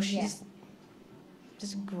 You know, she's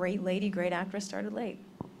just a great lady, great actress. Started late.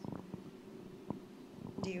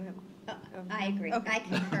 Do you have? I agree. Okay. I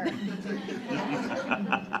concur.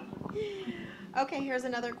 Okay, here's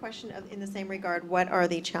another question in the same regard. What are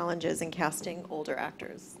the challenges in casting older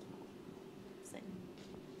actors? Same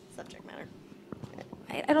subject matter.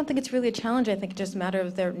 I don't think it's really a challenge. I think it's just a matter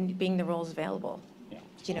of there being the roles available. Yeah.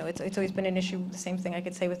 You know, it's always been an issue. The same thing I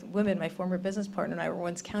could say with women. My former business partner and I were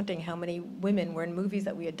once counting how many women were in movies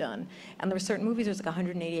that we had done, and there were certain movies. There was like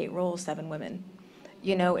 188 roles, 7 women.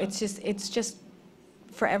 You know, it's just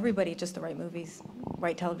for everybody, just the right movies,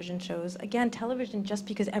 right television shows. Again, television, just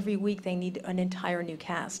because every week they need an entire new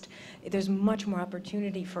cast, there's much more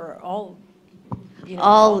opportunity for all. You know,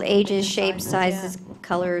 All ages, shapes, sizes, sizes,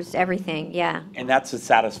 colors, everything, yeah. And that's the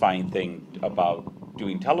satisfying thing about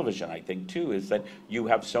doing television, I think, too, is that you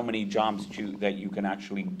have so many jobs that you can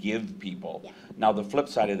actually give people. Yeah. Now, the flip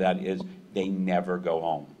side of that is they never go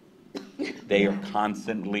home. They are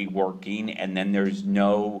constantly working, and then there's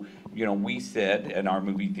no, we sit in our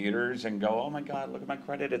movie theaters and go, oh my God, look at my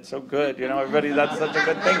credit, it's so good, everybody, that's such a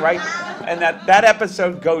good thing, right? And that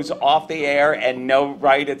episode goes off the air and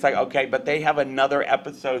right, it's like, okay, but they have another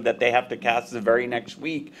episode that they have to cast the very next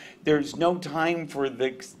week. There's no time for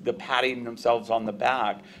the patting themselves on the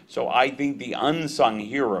back. So I think the unsung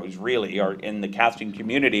heroes really are in the casting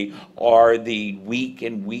community are the week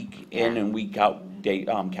in and week out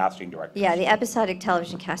casting directors. Yeah, the episodic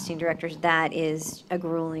television casting directors, that is a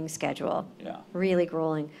grueling schedule. Yeah. Really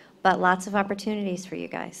grueling, but lots of opportunities for you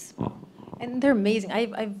guys. And they're amazing.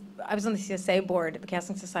 I was on the CSA board, the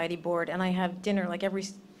Casting Society board, and I have dinner like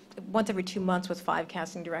once every 2 months with 5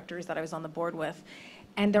 casting directors that I was on the board with.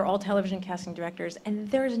 And they're all television casting directors, and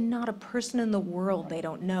there's not a person in the world they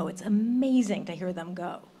don't know. It's amazing to hear them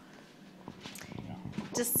go.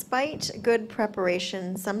 Despite good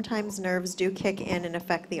preparation, sometimes nerves do kick in and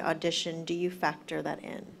affect the audition. Do you factor that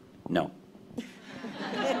in? No.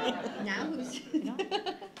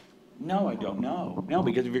 No, I don't know. No,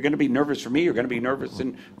 because if you're going to be nervous for me, you're going to be nervous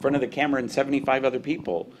in front of the camera and 75 other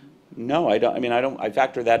people. No, I don't. I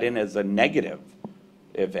factor that in as a negative.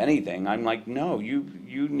 If anything, I'm like, no,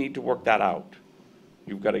 you need to work that out.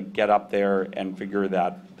 You've got to get up there and figure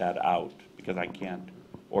that out, because I can't,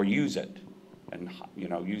 or use it, and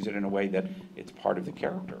use it in a way that it's part of the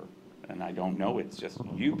character. And I don't know, it's just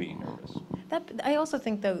you being nervous. I also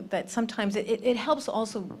think, though, that sometimes it helps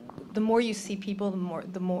also. The more you see people, the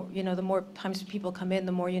more times people come in,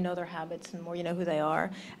 the more you know their habits and the more you know who they are.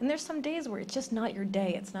 And there's some days where it's just not your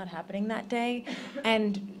day. It's not happening that day.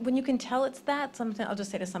 And when you can tell it's that, sometimes I'll just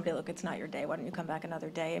say to somebody, look, it's not your day. Why don't you come back another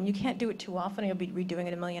day? And you can't do it too often. You'll be redoing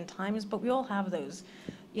it a million times. But we all have those,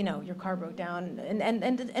 your car broke down.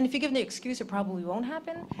 And if you give the excuse, it probably won't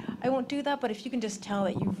happen. I won't do that. But if you can just tell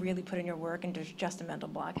that you've really put in your work and there's just a mental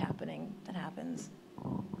block happening, that happens.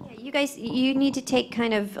 Yeah, you guys, you need to take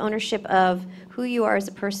kind of ownership of who you are as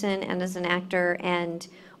a person and as an actor, and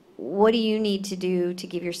what do you need to do to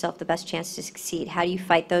give yourself the best chance to succeed? How do you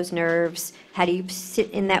fight those nerves? How do you sit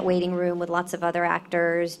in that waiting room with lots of other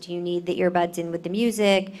actors? Do you need the earbuds in with the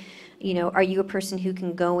music? Are you a person who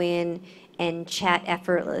can go in and chat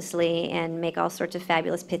effortlessly and make all sorts of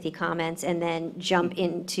fabulous pithy comments and then jump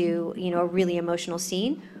into, a really emotional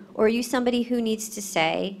scene? Or are you somebody who needs to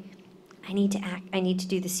say, I need to act, I need to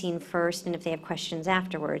do the scene first, and if they have questions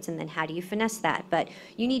afterwards, and then how do you finesse that? But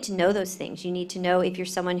you need to know those things. You need to know if you're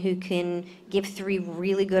someone who can give 3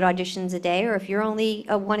 really good auditions a day, or if you're only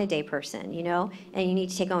a 1-a-day person, and you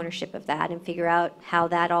need to take ownership of that and figure out how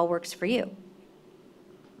that all works for you.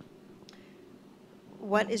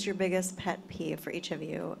 What is your biggest pet peeve for each of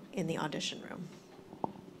you in the audition room?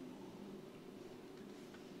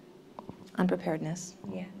 Unpreparedness.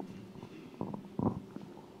 Yeah.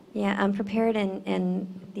 Yeah, unprepared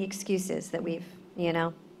and the excuses that we've,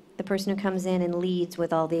 the person who comes in and leads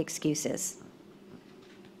with all the excuses.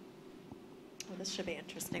 Well, this should be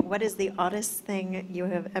interesting. What is the oddest thing you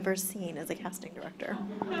have ever seen as a casting director?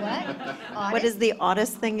 What? What is the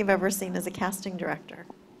oddest thing you've ever seen as a casting director?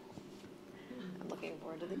 I'm looking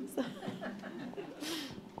forward to these. I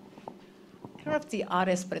don't know if it's the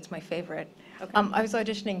oddest, but it's my favorite. Okay. I was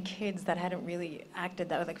auditioning kids that hadn't really acted,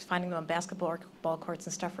 that was like finding them on basketball courts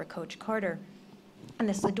and stuff for Coach Carter. And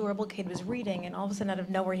this adorable kid was reading, and all of a sudden, out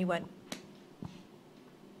of nowhere, he went.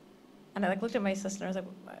 And I looked at my assistant, and I was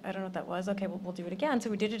like, I don't know what that was. Okay, we'll do it again.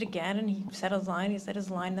 So we did it again, and he said his line,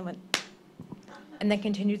 and then went, and then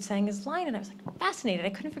continued saying his line, and I was like fascinated.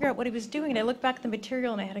 I couldn't figure out what he was doing, and I looked back at the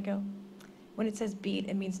material, and I had to go, when it says beat,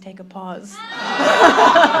 it means take a pause.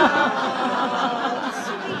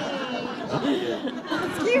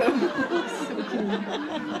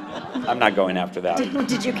 I'm not going after that.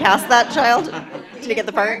 Did you cast that child? Did you get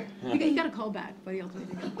the part? You got a call back, but he also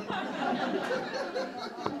didn't.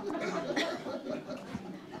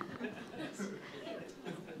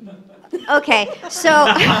 Okay, so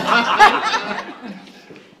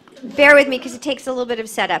bear with me because it takes a little bit of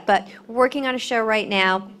setup, but we're working on a show right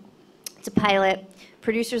now. It's a pilot.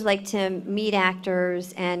 Producers like to meet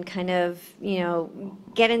actors and kind of,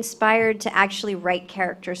 get inspired to actually write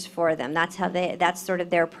characters for them. That's sort of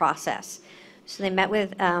their process. So they met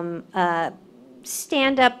with a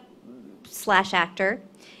stand-up / actor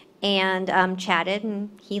and chatted, and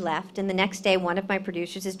he left. And the next day, one of my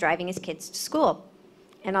producers is driving his kids to school,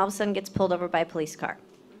 and all of a sudden gets pulled over by a police car.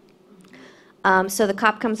 So the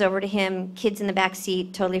cop comes over to him, kid's in the back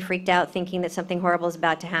seat, totally freaked out, thinking that something horrible is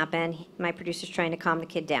about to happen. My producer's trying to calm the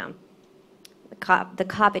kid down. The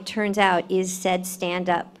cop, it turns out, is said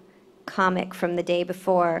stand-up comic from the day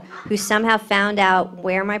before who somehow found out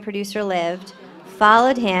where my producer lived,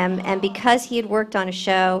 followed him, and because he had worked on a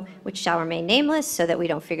show, which shall remain nameless so that we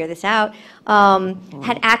don't figure this out,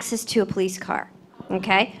 had access to a police car.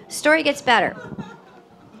 Okay? Story gets better.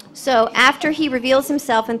 So after he reveals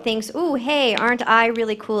himself and thinks, ooh, hey, aren't I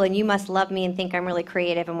really cool and you must love me and think I'm really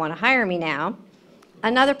creative and want to hire me now,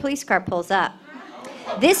 another police car pulls up.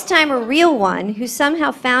 This time a real one who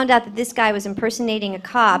somehow found out that this guy was impersonating a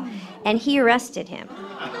cop and he arrested him.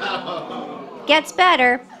 Gets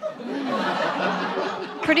better.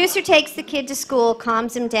 Producer takes the kid to school,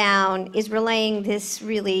 calms him down, is relaying this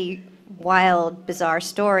really wild, bizarre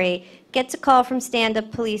story, gets a call from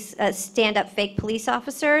stand-up fake police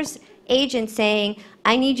officers, agent saying,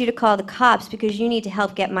 I need you to call the cops because you need to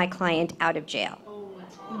help get my client out of jail.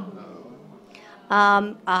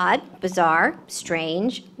 Odd, bizarre,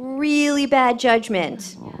 strange, really bad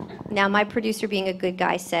judgment. Now, my producer, being a good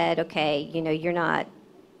guy, said, okay, you know, you're not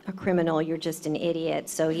a criminal, you're just an idiot.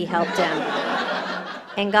 So he helped him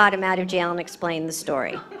and got him out of jail and explained the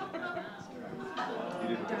story.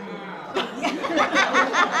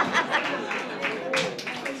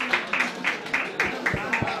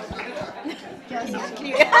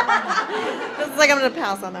 Looks like I'm going to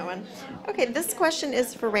pass on that one. Okay, this question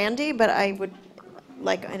is for Randi, but I would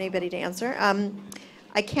like anybody to answer.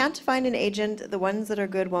 I can't find an agent. The ones that are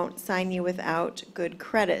good won't sign you without good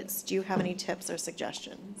credits. Do you have any tips or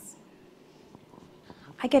suggestions?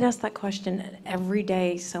 I get asked that question every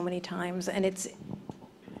day so many times, and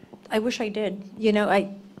I wish I did. You know, I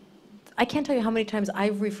can't tell you how many times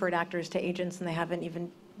I've referred actors to agents and they haven't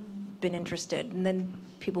even been interested, and then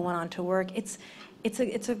people went on to work. It's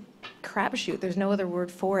a crapshoot. There's no other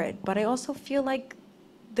word for it. But I also feel like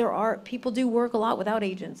people do work a lot without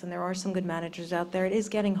agents, and there are some good managers out there. It is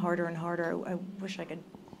getting harder and harder. I wish I could.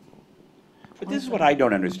 But this is what I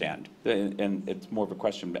don't understand, and it's more of a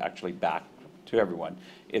question actually back to everyone.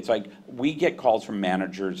 It's like we get calls from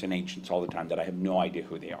managers and agents all the time that I have no idea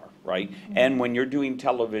who they are, right? Mm-hmm. And when you're doing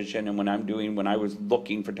television, and when I was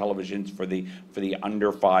looking for televisions for the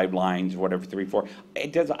under 5 lines, whatever, 3, 4,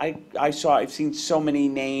 it does. I've seen so many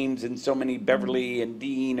names and so many Beverly and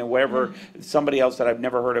Dean and whatever, somebody else that I've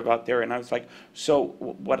never heard of out there, and I was like, so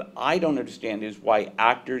what I don't understand is why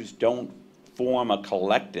actors don't form a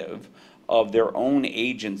collective of their own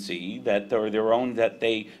agency that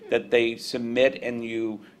they submit, and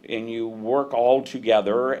you work all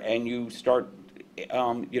together and you start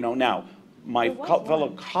now my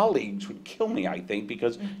fellow colleagues would kill me, I think,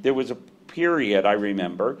 because there was a period I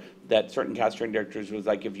remember that certain casting directors was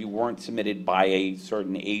like, if you weren't submitted by a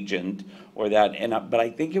certain agent or that, but I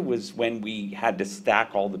think it was when we had to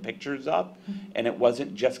stack all the pictures up and it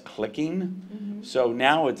wasn't just clicking. So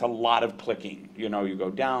now it's a lot of clicking. You know, you go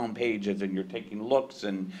down pages and you're taking looks,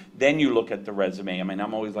 and then you look at the resume. I mean,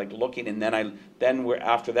 I'm always like looking, and then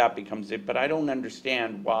after that becomes it. But I don't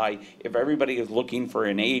understand why, if everybody is looking for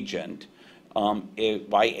an agent,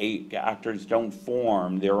 why actors don't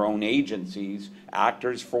form their own agencies,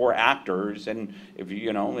 actors for actors, and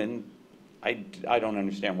and I don't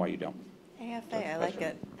understand why you don't. AFA, I like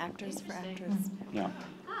it. Actors for actors. Yeah.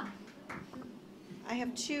 I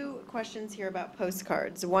have 2 questions here about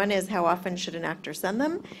postcards. One is, how often should an actor send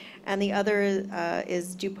them? And the other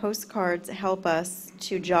is, do postcards help us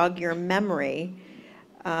to jog your memory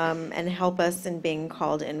and help us in being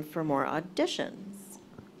called in for more auditions?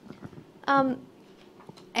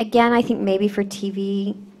 Again, I think maybe for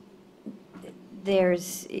TV, I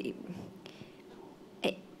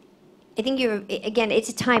think again, it's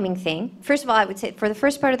a timing thing. First of all, I would say, for the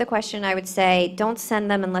first part of the question, I would say, don't send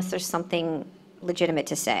them unless there's something legitimate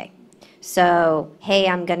to say. So, hey,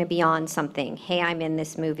 I'm going to be on something. Hey, I'm in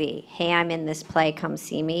this movie. Hey, I'm in this play. Come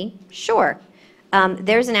see me. Sure.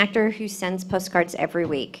 There's an actor who sends postcards every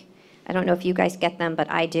week. I don't know if you guys get them, but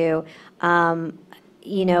I do.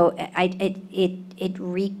 It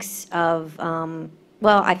reeks of,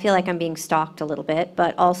 well, I feel like I'm being stalked a little bit,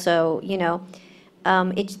 but also,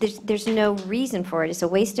 there's no reason for it. It's a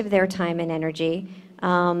waste of their time and energy.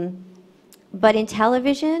 But in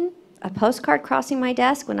television, a postcard crossing my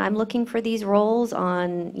desk when I'm looking for these roles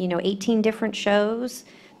on, 18 different shows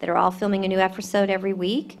that are all filming a new episode every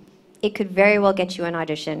week, it could very well get you an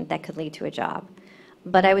audition that could lead to a job.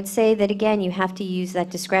 But I would say that, again, you have to use that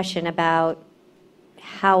discretion about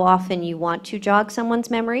how often you want to jog someone's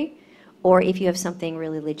memory, or if you have something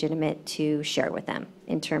really legitimate to share with them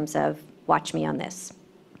in terms of, watch me on this.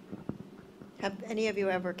 Have any of you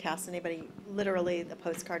ever cast anybody, literally the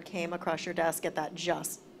postcard came across your desk at that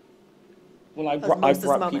just Well, I Osmosis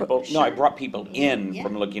brought moment. people, no, I brought people in Yeah.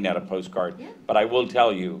 from looking at a postcard. Yeah. But I will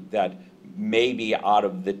tell you that maybe out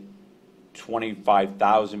of the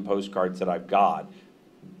 25,000 postcards that I've got,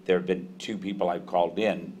 there have been 2 people I've called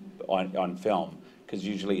in on film, because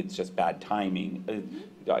usually it's just bad timing.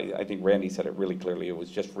 I think Randi said it really clearly. It was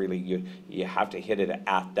just really, you have to hit it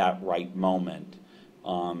at that right moment.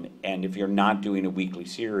 And if you're not doing a weekly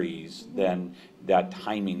series, then that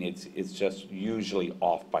timing, it's just usually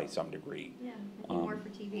off by some degree. Yeah, I think more for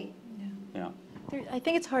TV. Yeah. I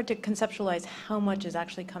think it's hard to conceptualize how much is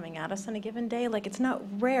actually coming at us on a given day. Like, it's not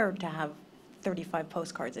rare to have 35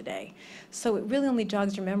 postcards a day. So it really only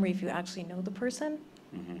jogs your memory if you actually know the person.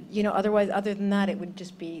 You know, otherwise, other than that, it would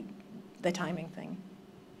just be the timing thing.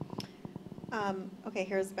 Okay,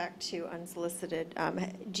 here's back to unsolicited.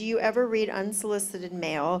 Do you ever read unsolicited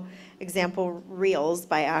mail, example reels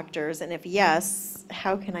by actors? And if yes,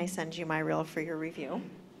 how can I send you my reel for your review?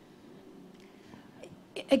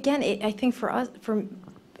 Again, I think for us,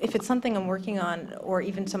 if it's something I'm working on, or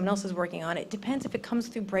even someone else is working on, it depends if it comes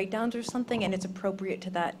through breakdowns or something and it's appropriate to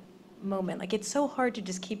that moment. Like, it's so hard to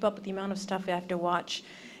just keep up with the amount of stuff I have to watch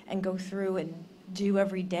and go through and do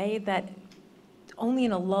every day that only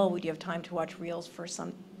in a lull would you have time to watch reels for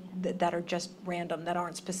some that are just random, that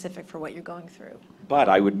aren't specific for what you're going through. But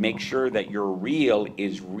I would make sure that your reel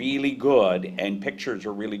is really good and pictures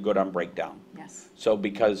are really good on breakdown. Yes. So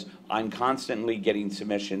because I'm constantly getting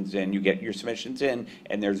submissions in, you get your submissions in,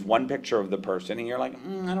 and there's one picture of the person, and you're like,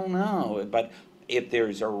 I don't know. But if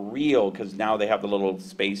there's a reel, because now they have the little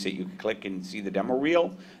space that you can click and see the demo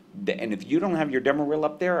reel, and if you don't have your demo reel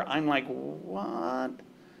up there, I'm like, what?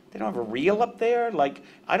 They don't have a reel up there? Like,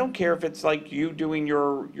 I don't care if it's like you doing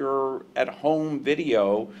your at-home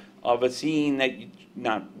video of a scene that you,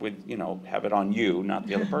 not with, have it on you, not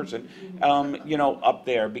the other person, up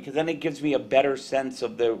there, because then it gives me a better sense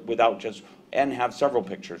of and have several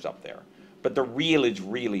pictures up there. But the reel is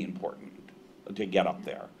really important to get up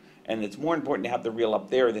there. And it's more important to have the reel up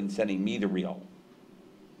there than sending me the reel,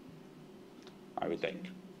 I would think,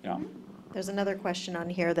 yeah. There's another question on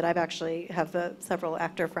here that I've actually have several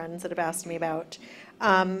actor friends that have asked me about.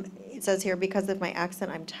 It says here, because of my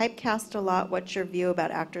accent, I'm typecast a lot. What's your view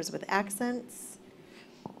about actors with accents?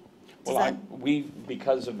 Well,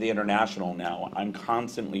 because of the international now, I'm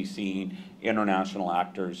constantly seeing international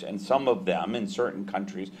actors, and some of them in certain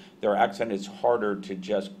countries, their accent is harder to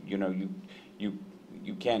just,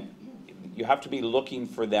 you can't, you have to be looking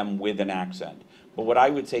for them with an accent. But what I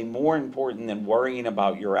would say more important than worrying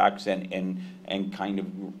about your accent and kind of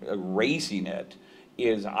erasing it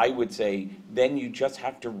is, I would say, then you just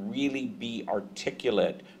have to really be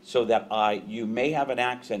articulate so that you may have an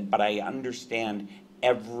accent, but I understand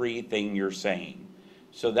everything you're saying.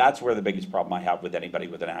 So that's where the biggest problem I have with anybody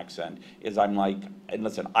with an accent is, I'm like, and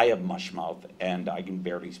listen, I have mush mouth and I can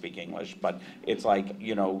barely speak English, but it's like,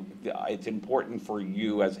 it's important for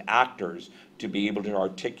you as actors to be able to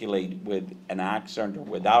articulate with an accent or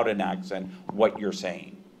without an accent what you're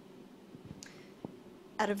saying.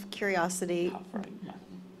 Out of curiosity,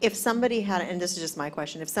 if somebody had, and this is just my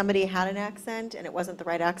question, if somebody had an accent and it wasn't the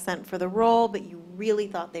right accent for the role, but you really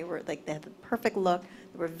thought they were, like, they had the perfect look,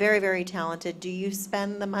 they were very, very talented, do you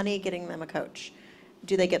spend the money getting them a coach?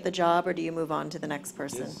 Do they get the job, or do you move on to the next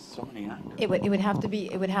person? There's so many actors. It would have to be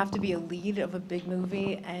a lead of a big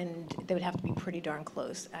movie, and they would have to be pretty darn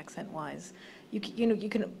close accent-wise.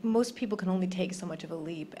 Most people can only take so much of a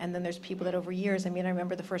leap, and then there's people that over years. I mean, I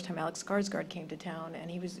remember the first time Alex Skarsgård came to town, and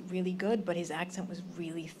he was really good, but his accent was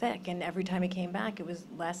really thick, and every time he came back, it was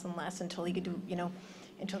less and less until he could do,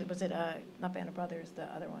 until it was not Band of Brothers, the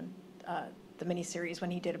other one, the miniseries when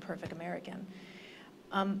he did A Perfect American.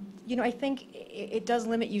 I think it does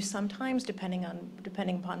limit you sometimes, depending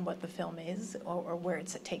upon what the film is or where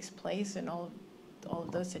it takes place and all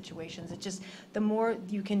of those situations. It's just, the more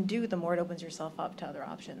you can do, the more it opens yourself up to other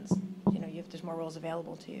options. There's more roles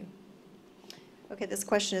available to you. Okay, this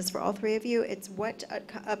question is for all three of you. It's, what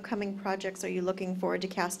upcoming projects are you looking forward to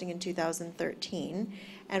casting in 2013?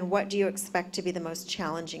 And what do you expect to be the most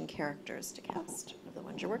challenging characters to cast of the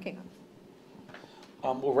ones you're working on?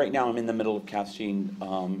 Well, right now I'm in the middle of casting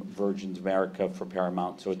Virgins America for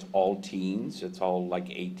Paramount, so it's all teens. It's all like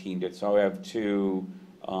 18. So I have two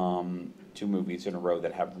movies in a row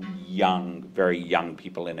that have very young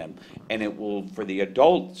people in them. And it will, for the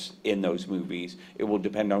adults in those movies, it will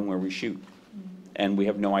depend on where we shoot. And we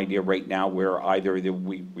have no idea right now where either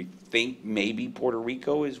we think maybe Puerto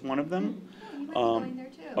Rico is one of them. You might be going there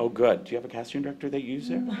too. Oh, good. Do you have a casting director that you use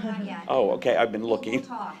there? Not yet. Oh, okay. I've been looking. We'll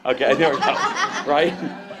talk. Okay, there we go. Right?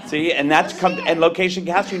 See, and and location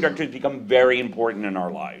casting directors become very important in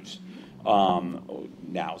our lives.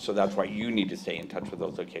 now. So that's why you need to stay in touch with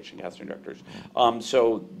those location casting directors.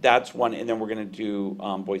 So that's one, and then we're going to do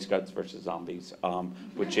Boy Scouts versus Zombies,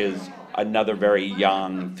 which is another very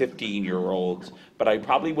young 15-year-olds. But I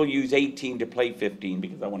probably will use 18 to play 15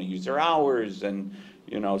 because I want to use their hours. And,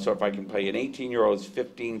 you know, so if I can play an 18-year-old,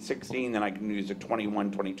 15, 16, then I can use a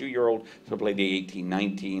 21, 22-year-old to play the 18,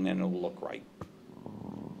 19, and it'll look right.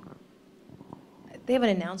 They haven't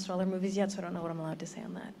announced all their movies yet, so I don't know what I'm allowed to say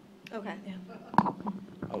on that. Okay. Yeah.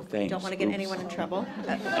 Oh, thanks. Don't want to get Oops. anyone in trouble.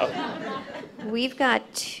 We've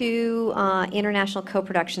got 2 international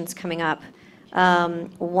co-productions coming up.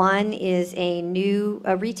 One is a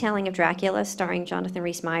retelling of Dracula starring Jonathan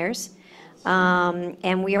Rhys-Meyers.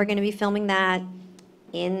 And we are going to be filming that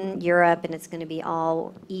in Europe, and it's going to be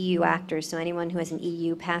all EU actors. So anyone who has an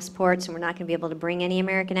EU passport, so we're not going to be able to bring any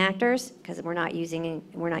American actors because we're not using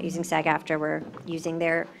SAG-AFTRA. We're using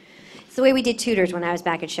their. It's the way we did Tutors when I was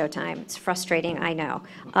back at Showtime. It's frustrating, I know.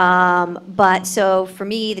 But so for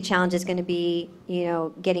me, the challenge is going to be, you know,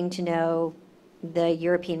 getting to know the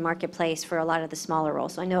European marketplace for a lot of the smaller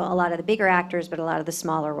roles. So I know a lot of the bigger actors, but a lot of the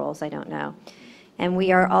smaller roles I don't know. And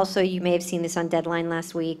we are also, you may have seen this on Deadline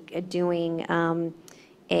last week, doing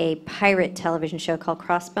a pirate television show called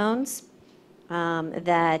Crossbones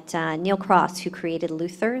that Neil Cross, who created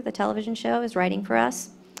Luther, the television show, is writing for us.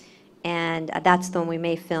 And that's the one we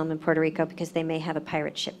may film in Puerto Rico because they may have a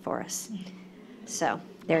pirate ship for us. So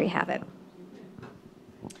there you have it.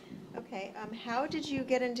 Okay, how did you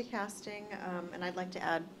get into casting? And I'd like to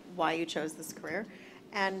add why you chose this career.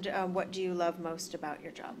 And what do you love most about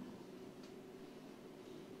your job?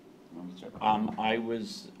 I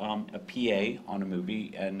was a PA on a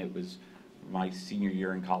movie, and it was my senior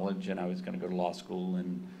year in college, and I was going to go to law school,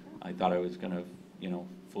 and I thought I was going to, you know,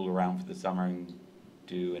 fool around for the summer and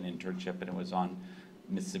do an internship, and it was on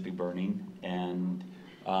Mississippi Burning, and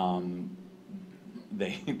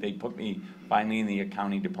they put me finally in the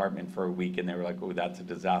accounting department for a week, and they were like, oh, that's a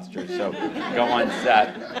disaster, so go on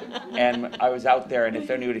set. And I was out there, and if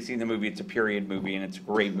anybody's seen the movie, it's a period movie, and it's a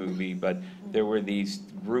great movie, but there were these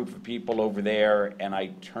group of people over there, and I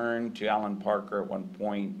turned to Alan Parker at one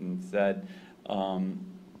point and said,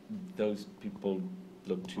 those people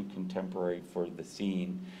look too contemporary for the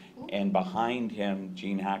scene. And behind him,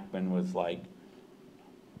 Gene Hackman was like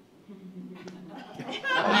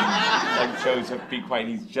Joseph, be quiet,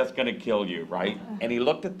 he's just going to kill you, right? And he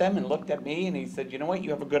looked at them and looked at me, and he said, you know what,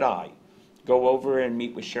 you have a good eye. Go over and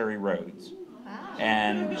meet with Sherry Rhodes.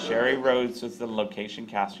 And Sherry Rhodes was the location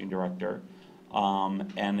casting director.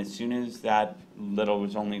 And as soon as that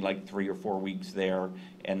was only like 3 or 4 weeks there,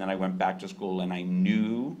 and then I went back to school, and I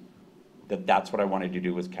knew that that's what I wanted to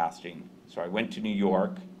do was casting. So I went to New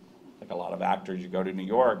York. Like a lot of actors, you go to New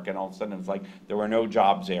York, and all of a sudden it's like there were no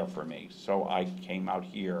jobs there for me. So I came out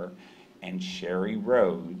here, and Sherry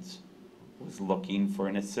Rhodes was looking for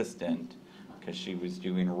an assistant because she was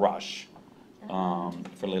doing Rush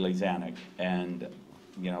for Lily Zanuck. And,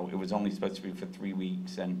 you know, it was only supposed to be for 3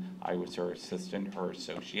 weeks, and I was her assistant, her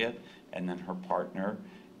associate, and then her partner.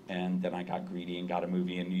 And then I got greedy and got a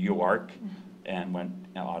movie in New York and went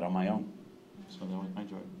out on my own. So that was my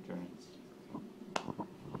journey.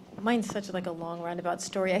 Mine's such like a long roundabout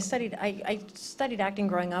story. I studied acting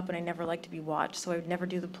growing up, and I never liked to be watched, so I would never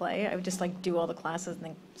do the play. I would just like do all the classes and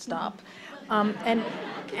then stop. And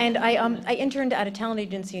I interned at a talent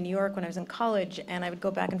agency in New York when I was in college, and I would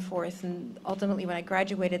go back and forth. And ultimately, when I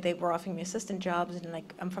graduated, they were offering me assistant jobs, and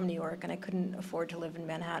like I'm from New York, and I couldn't afford to live in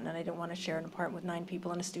Manhattan, and I didn't want to share an apartment with 9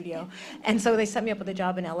 people in a studio. And so they set me up with a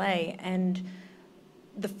job in LA, and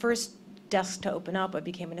the first desk to open up, I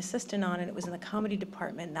became an assistant on, and it was in the comedy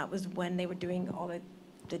department. And that was when they were doing all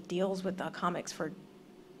the deals with the comics for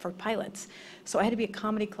pilots. So I had to be at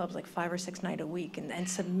comedy clubs like 5 or 6 nights a week and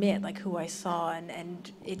submit like who I saw, and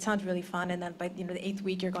it sounds really fun. And then by the 8th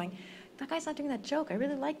week, you're going, that guy's not doing that joke. I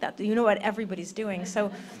really like that. You know what everybody's doing.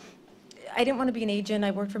 So I didn't want to be an agent.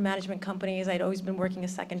 I worked for management companies. I'd always been working a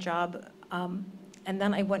second job. And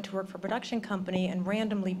then I went to work for a production company, and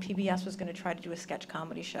randomly PBS was going to try to do a sketch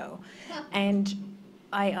comedy show. And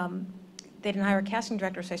they didn't hire a casting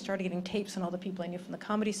director, so I started getting tapes on all the people I knew from the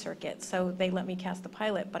comedy circuit. So they let me cast the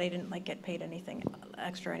pilot, but I didn't like get paid anything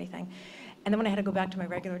extra or anything. And then when I had to go back to my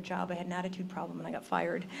regular job, I had an attitude problem and I got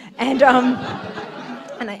fired. And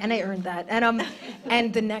I earned that.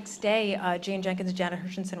 And the next day, Jane Jenkins and Janet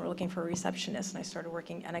Hershenson were looking for a receptionist, and I started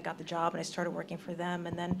working, and I got the job, and I started working for them,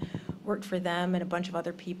 and then worked for them and a bunch of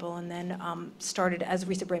other people, and then started as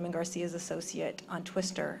Risa Brayman Garcia's associate on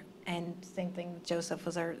Twister. And same thing, Joseph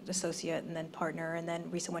was our associate and then partner, and then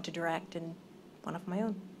Risa went to direct and went off on my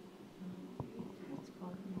own.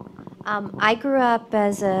 I grew up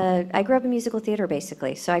in musical theater,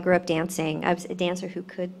 basically. So I grew up dancing. I was a dancer who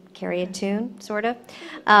could carry a tune, sort of,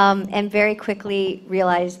 and very quickly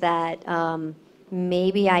realized that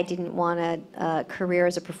maybe I didn't want a career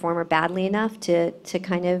as a performer badly enough to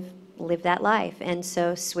kind of live that life, and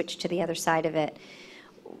so switched to the other side of it.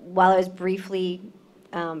 While I was briefly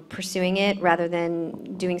pursuing it, rather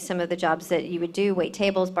than doing some of the jobs that you would do, wait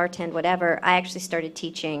tables, bartend, whatever, I actually started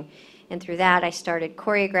teaching. And through that, I started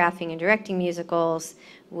choreographing and directing musicals,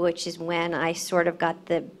 which is when I sort of got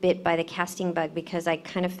the bit by the casting bug, because I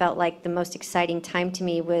kind of felt like the most exciting time to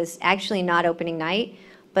me was actually not opening night,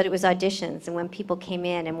 but it was auditions, and when people came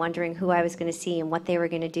in and wondering who I was going to see and what they were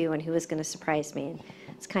going to do and who was going to surprise me. And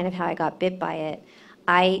it's kind of how I got bit by it.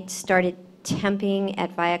 I started temping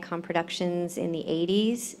at Viacom Productions in the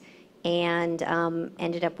 80s, and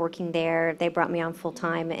ended up working there. They brought me on full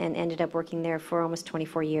time and ended up working there for almost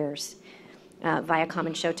 24 years. Viacom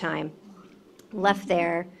and Showtime. Left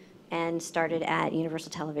there and started at Universal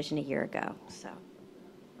Television a year ago. So,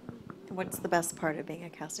 What's the best part of being a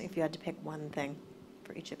casting, if you had to pick one thing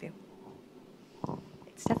for each of you?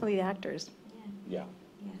 It's definitely the actors. Yeah.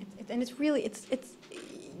 And it's really,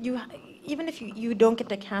 you, even if you don't get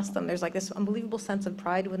to cast them, there's like this unbelievable sense of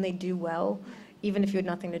pride when they do well, even if you had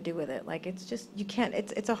nothing to do with it. Like, it's just, you can't,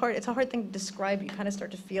 it's a hard thing to describe. You kind of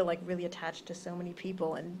start to feel like really attached to so many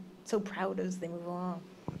people and so proud as they move along.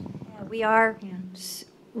 yeah, we are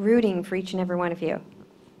rooting for each and every one of you.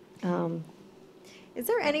 Is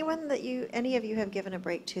there anyone that any of you have given a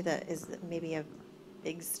break to that is maybe a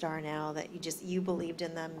big star now that you believed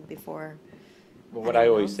in them before? Well, what I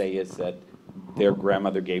always say is that their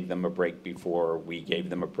grandmother gave them a break before we gave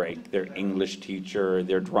them a break. Their English teacher,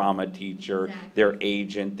 their drama teacher, their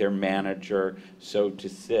agent, their manager. So to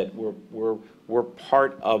sit, we're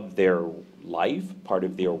part of their life, part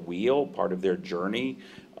of their wheel, part of their journey,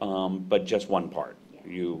 but just one part.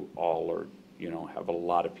 You all are, have a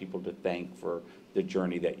lot of people to thank for the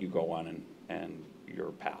journey that you go on and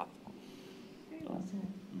your path.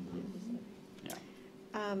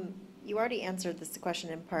 You already answered this question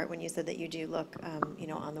in part when you said that you do look,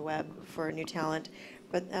 on the web for new talent.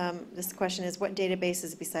 But this question is, what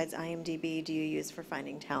databases besides IMDb do you use for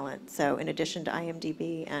finding talent? So in addition to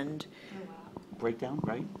IMDb and... Breakdown,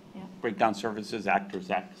 right? Yeah. Breakdown services, Actors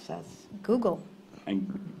Access. Google.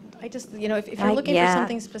 And I just, if you're looking for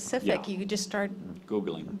something specific, Yeah. you could just start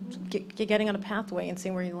Googling. getting on a pathway and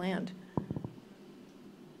seeing where you land.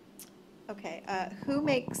 Okay, who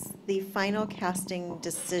makes the final casting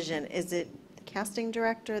decision? Is it the casting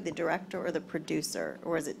director, the director, or the producer,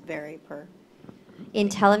 or is it vary per? In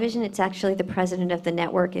television, it's actually the president of the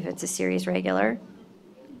network if it's a series regular.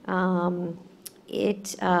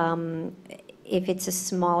 If it's a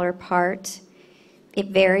smaller part, it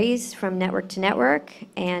varies from network to network,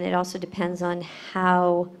 and it also depends on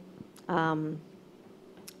how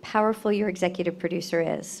powerful your executive producer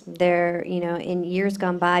is. In years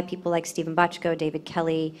gone by, people like Stephen Bochco, David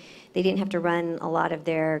Kelly, they didn't have to run a lot of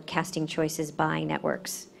their casting choices by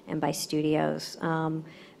networks and by studios.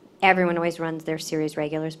 Everyone always runs their series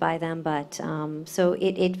regulars by them, but so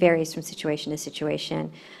it varies from situation to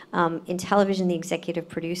situation. In television, the executive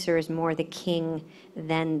producer is more the king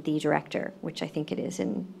than the director, which I think it is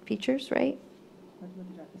in features, right?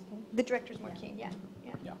 The director's more king, yeah.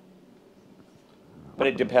 But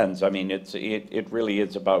it depends. I mean, it really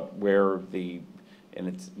is about where and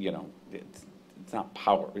it's not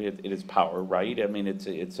power. It is power, right? I mean,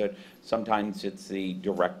 sometimes it's the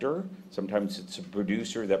director, sometimes it's a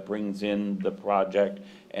producer that brings in the project,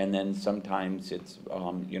 and then sometimes it's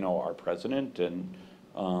our president, and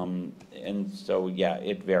so yeah,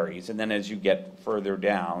 it varies. And then as you get further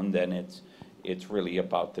down, then it's really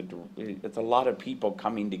about it's a lot of people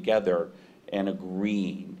coming together and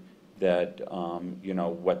agreeing that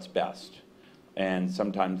what's best. And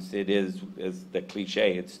sometimes it is the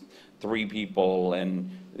cliche, it's three people and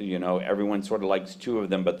everyone sort of likes two of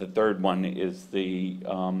them, but the third one is the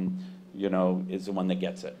is the one that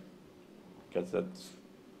gets it, because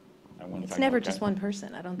It's never just one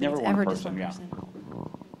person. I don't think it's ever just one person.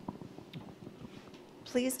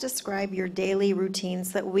 Please describe your daily routine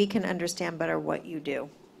so that we can understand better what you do.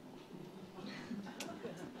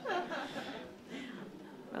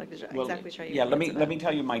 Let me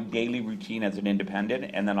tell you my daily routine as an independent,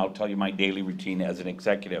 and then I'll tell you my daily routine as an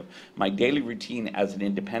executive. My daily routine as an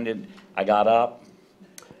independent, I got up,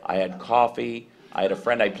 I had coffee, I had a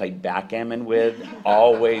friend I played backgammon with,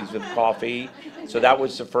 always with coffee. So that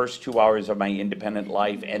was the first 2 hours of my independent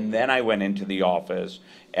life, and then I went into the office,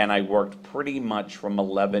 and I worked pretty much from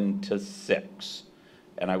 11 to 6.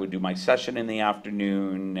 And I would do my session in the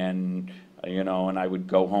afternoon, and you know, and I would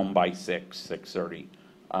go home by 6:30.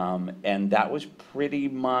 And that was pretty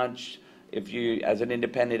much, if you, as an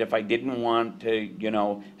independent, if I didn't want to, you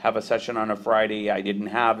know, have a session on a Friday, I didn't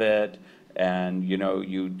have it. And, you know,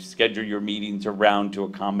 you schedule your meetings around to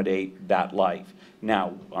accommodate that life.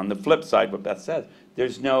 Now, on the flip side, what Beth says,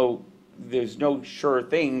 there's no sure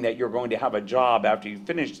thing that you're going to have a job after you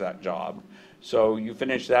finish that job. So you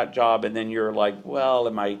finish that job and then you're like, well,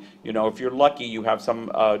 am I, you know, if you're lucky, you have some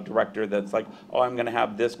director that's like, oh, I'm going to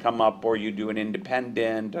have this come up, or you do an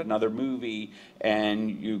independent, another movie,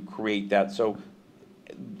 and you create that. So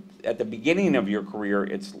at the beginning of your career,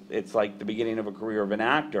 it's like the beginning of a career of an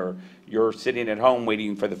actor. You're sitting at home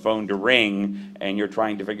waiting for the phone to ring, and you're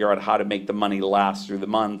trying to figure out how to make the money last through the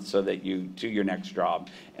month so that you to your next job.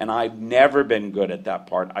 And I've never been good at that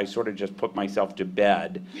part. I sort of just put myself to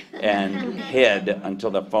bed and hid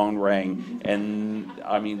until the phone rang. And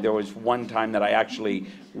I mean, there was one time that I actually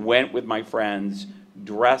went with my friends,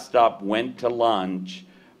 dressed up, went to lunch,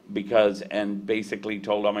 and basically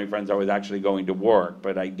told all my friends I was actually going to work,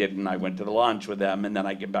 but I didn't. I went to the lunch with them, and then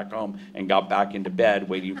I get back home and got back into bed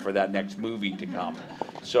waiting for that next movie to come.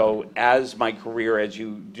 So as my career, as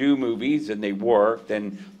you do movies and they work,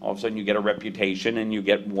 then all of a sudden you get a reputation and you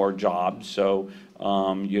get more jobs. So,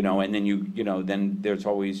 you know, and then then there's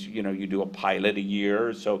always, you know, you do a pilot a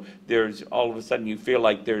year. So there's all of a sudden you feel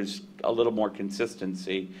like there's a little more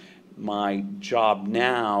consistency. My job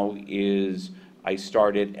now is, I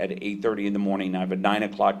started at 8:30 in the morning. I have a 9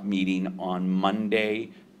 o'clock meeting on Monday,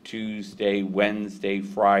 Tuesday, Wednesday,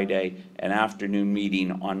 Friday, an afternoon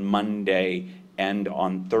meeting on Monday and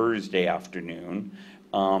on Thursday afternoon.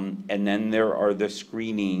 And then there are the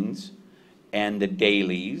screenings and the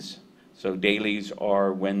dailies. So dailies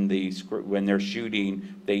are when they're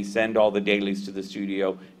shooting, they send all the dailies to the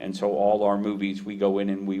studio, and so all our movies we go in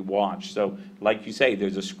and we watch. So like you say,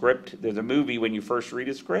 there's a script, there's a movie when you first read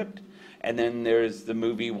a script, and then there's the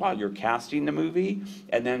movie while you're casting the movie,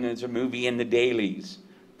 and then there's a movie in the dailies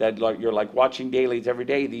that you're like watching dailies every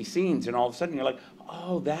day, these scenes, and all of a sudden you're like,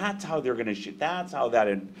 oh, that's how they're gonna shoot, that's how that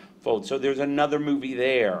unfolds. So there's another movie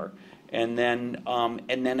there. And then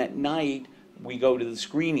at night, we go to the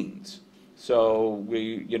screenings. So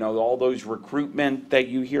we, you know, all those recruitment that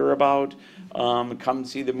you hear about, come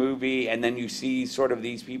see the movie, and then you see sort of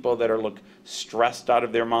these people that are stressed out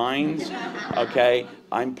of their minds. Okay,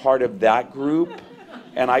 I'm part of that group,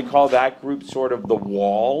 and I call that group sort of the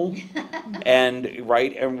wall. And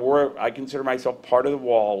I consider myself part of the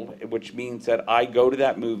wall, which means that I go to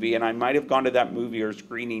that movie, and I might have gone to that movie or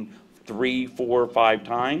screening 3, 4, 5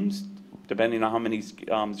 times, depending on how many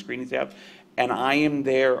screenings they have. And I am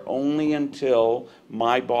there only until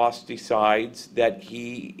my boss decides that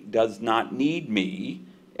he does not need me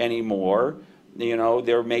anymore. You know,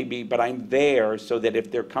 there may be, but I'm there so that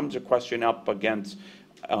if there comes a question up against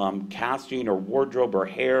casting or wardrobe or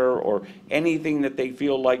hair or anything that they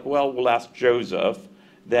feel like, well, we'll ask Joseph,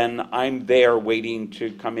 then I'm there waiting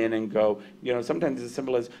to come in and go, you know, sometimes it's as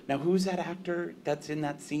simple as, now who's that actor that's in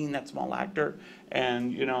that scene, that small actor?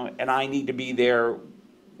 And, you know, and I need to be there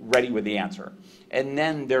ready with the answer. And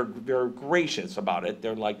then they're gracious about it.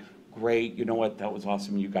 They're like, great, you know what, that was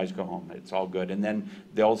awesome, you guys go home, it's all good. And then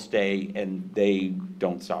they'll stay and they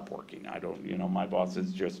don't stop working. I don't, you know, my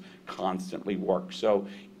bosses just constantly work. So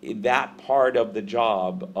that part of the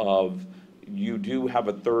job of, you do have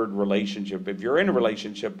a third relationship. If you're in a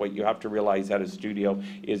relationship, what you have to realize at a studio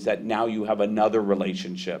is that now you have another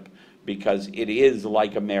relationship, because it is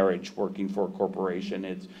like a marriage working for a corporation.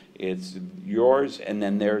 It's yours and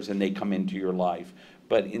then theirs, and they come into your life.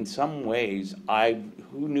 But in some ways,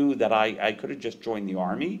 who knew that I could have just joined the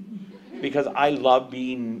Army? Because I love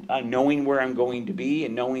knowing where I'm going to be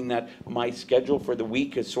and knowing that my schedule for the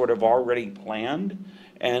week is sort of already planned.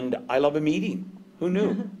 And I love a meeting. Who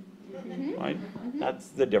knew? Right? That's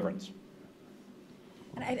the difference.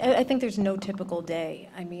 And I think there's no typical day.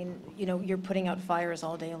 I mean, you know, you're putting out fires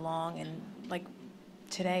all day long, and like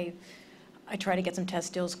today, I try to get some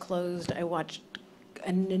test deals closed. I watched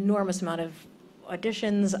an enormous amount of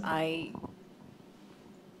auditions. I,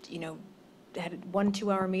 you know, had one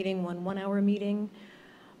 2-hour meeting, one 1-hour meeting.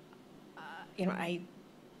 You know,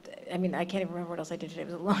 I mean, I can't even remember what else I did today. It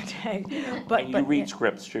was a long day. But you read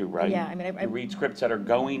scripts too, right? Yeah, I mean, you read scripts that are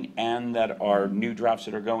going and that are new drafts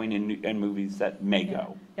that are going and movies that may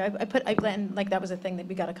go. Yeah, and like that was a thing that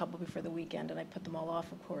we got a couple before the weekend, and I put them all off,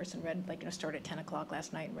 of course, and read, like, you know, started at 10 o'clock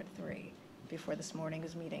last night and read 3 before this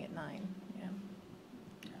morning's meeting at 9.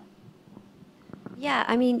 Yeah,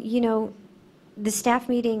 I mean, you know, the staff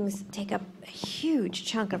meetings take up a huge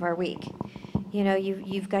chunk of our week. You know,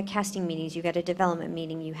 you've got casting meetings, you've got a development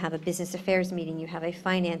meeting, you have a business affairs meeting, you have a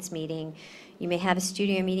finance meeting, you may have a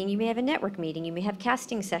studio meeting, you may have a network meeting, you may have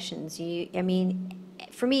casting sessions. I mean,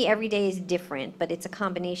 for me, every day is different, but it's a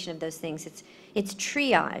combination of those things. It's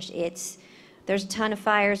triage. There's a ton of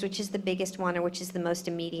fires, which is the biggest one, or which is the most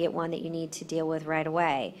immediate one that you need to deal with right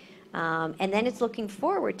away. And then it's looking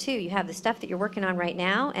forward, too. You have the stuff that you're working on right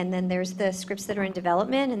now, and then there's the scripts that are in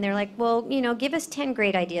development, and they're like, well, you know, give us 10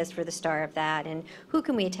 great ideas for the star of that, and who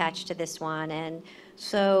can we attach to this one? And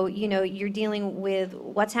so, you know, you're dealing with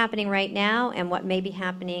what's happening right now and what may be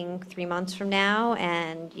happening 3 months from now,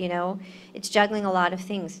 and, you know, it's juggling a lot of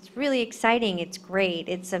things. It's really exciting. It's great.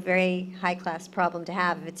 It's a very high-class problem to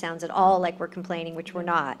have if it sounds at all like we're complaining, which we're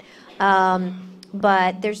not.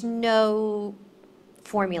 But there's no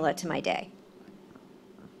formula to my day.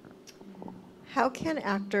 How can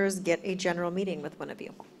actors get a general meeting with one of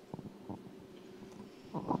you?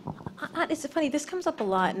 It's funny, this comes up a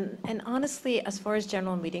lot, and honestly, as far as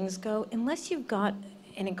general meetings go, unless you've got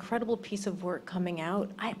an incredible piece of work coming out,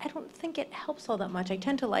 I don't think it helps all that much. I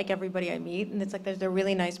tend to like everybody I meet, and it's like they're a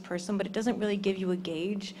really nice person, but it doesn't really give you a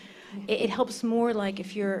gauge. It helps more like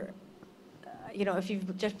if you're, you know, if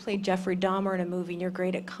you've just played Jeffrey Dahmer in a movie and you're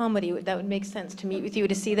great at comedy, that would make sense to meet with you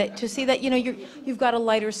to see that you know you've got a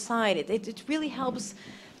lighter side. It really helps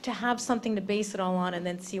to have something to base it all on and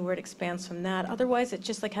then see where it expands from that. Otherwise, it's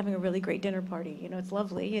just like having a really great dinner party. You know, it's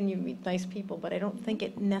lovely and you meet nice people, but I don't think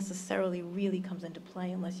it necessarily really comes into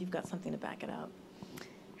play unless you've got something to back it up.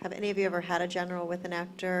 Have any of you ever had a general with an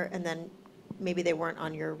actor and then maybe they weren't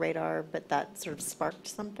on your radar, but that sort of sparked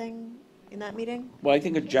something in that meeting? Well, I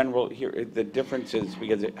think a general here, the difference is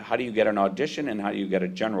because how do you get an audition and how do you get a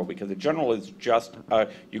general? Because a general is just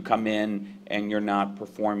you come in and you're not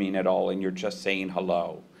performing at all and you're just saying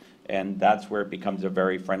hello. And that's where it becomes a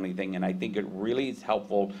very friendly thing. And I think it really is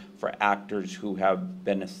helpful for actors who have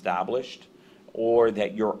been established or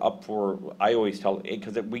that you're up for. I always tell,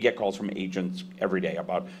 because we get calls from agents every day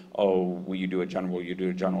about, oh, will you do a general, will you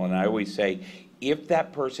do a general? And I always say, if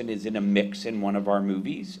that person is in a mix in one of our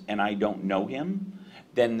movies and I don't know him,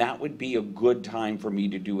 then that would be a good time for me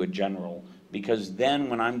to do a general. Because then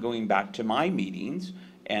when I'm going back to my meetings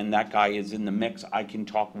and that guy is in the mix, I can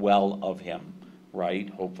talk well of him, right?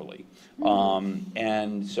 Hopefully.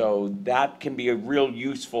 And so that can be a real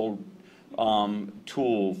useful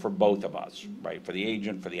tool for both of us, right? For the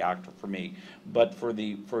agent, for the actor, for me. But for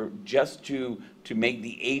just to make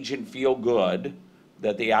the agent feel good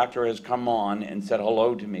that the actor has come on and said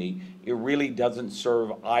hello to me, it really doesn't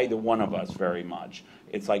serve either one of us very much.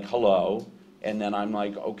 It's like, hello, and then I'm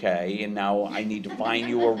like, okay, and now I need to find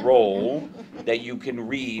you a role that you can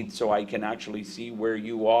read so I can actually see where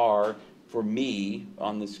you are for me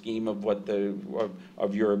on the scheme of what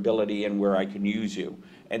of your ability and where I can use you.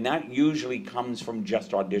 And that usually comes from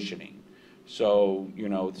just auditioning. So, you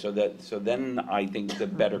know, so then I think the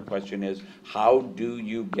better question is, how do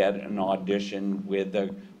you get an audition with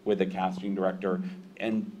a casting director?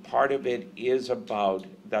 And part of it is about,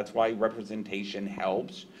 that's why representation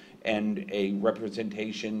helps, and a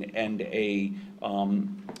representation and a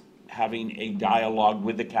having a dialogue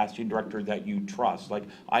with the casting director that you trust. Like,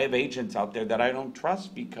 I have agents out there that I don't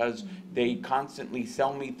trust because they constantly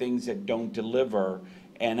sell me things that don't deliver.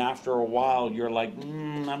 And after a while, you're like,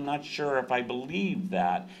 I'm not sure if I believe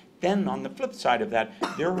that. Then on the flip side of that,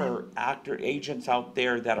 there are agents out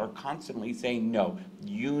there that are constantly saying, no,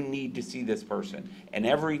 you need to see this person. And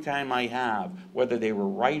every time I have, whether they were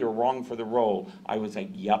right or wrong for the role, I was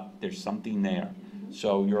like, yep, there's something there.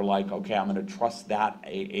 So you're like, okay, I'm going to trust that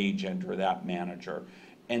agent or that manager.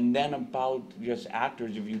 And then about just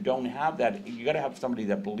actors, if you don't have that, you got to have somebody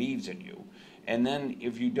that believes in you. And then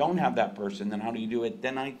if you don't have that person, then how do you do it?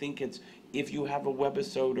 Then I think it's if you have a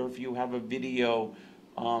webisode or if you have a video.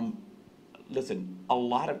 Listen, a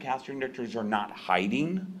lot of casting directors are not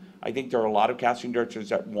hiding. I think there are a lot of casting directors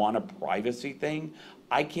that want a privacy thing.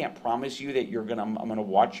 I can't promise you that I'm gonna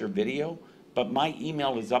watch your video, but my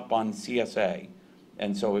email is up on CSA.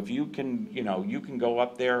 And so if you can, you can go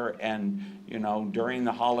up there and, during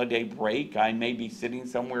the holiday break, I may be sitting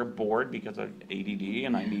somewhere bored because of ADD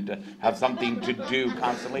and I need to have something to do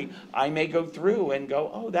constantly. I may go through and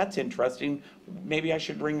go, oh, that's interesting. Maybe I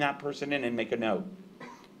should bring that person in and make a note.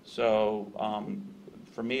 So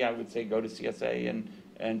for me, I would say go to CSA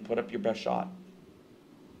and put up your best shot.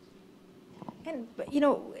 And,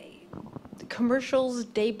 commercials,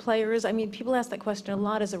 day players, I mean, people ask that question a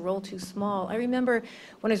lot, is a role too small? I remember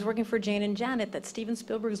when I was working for Jane and Janet that Steven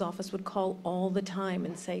Spielberg's office would call all the time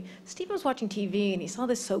and say, Steven was watching TV and he saw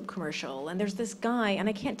this soap commercial and there's this guy, and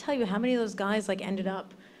I can't tell you how many of those guys ended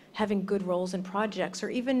up having good roles in projects, or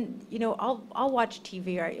even, you know, I'll watch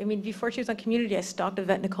TV. I mean, before she was on Community, I stalked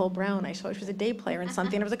Yvette Nicole Brown. I saw she was a day player in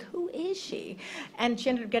something, and I was like, who is she? And she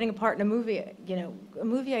ended up getting a part in a movie, you know, a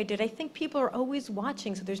movie I did. I think people are always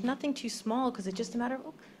watching, so there's nothing too small, because it's just a matter of,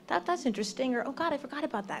 oh, that's interesting, or oh God, I forgot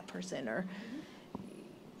about that person, or,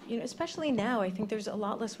 you know, especially now, I think there's a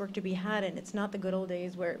lot less work to be had, and it's not the good old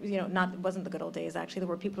days where, you know, it wasn't the good old days, actually,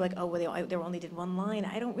 where people are like, oh, well, they only did one line.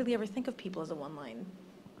 I don't really ever think of people as a one-line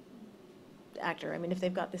actor. I mean, if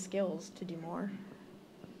they've got the skills to do more.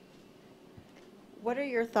 What are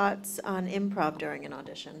your thoughts on improv during an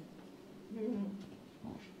audition?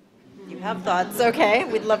 You have thoughts, okay.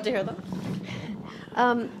 We'd love to hear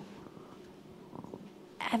them.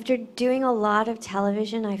 After doing a lot of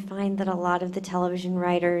television, I find that a lot of the television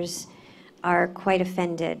writers are quite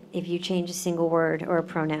offended if you change a single word or a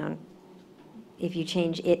pronoun. If you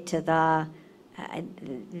change it to the,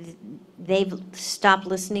 they've stopped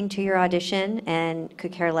listening to your audition and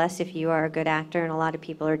could care less if you are a good actor. And a lot of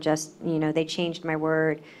people are just, you know, they changed my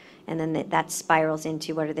word, and then that spirals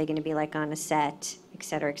into what are they going to be like on a set, et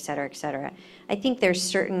cetera, et cetera, et cetera. I think there's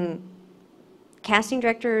certain casting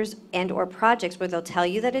directors and or projects where they'll tell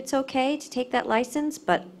you that it's okay to take that license,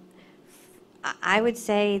 but I would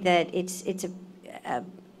say that it's a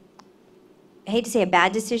I hate to say a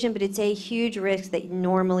bad decision, but it's a huge risk that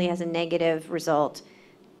normally has a negative result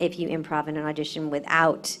if you improv in an audition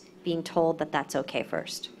without being told that that's okay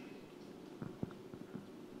first.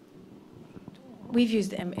 We've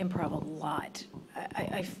used improv a lot,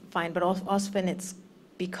 I find, but often it's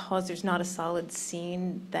because there's not a solid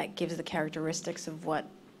scene that gives the characteristics of what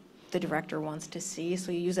the director wants to see,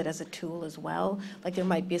 so you use it as a tool as well. Like there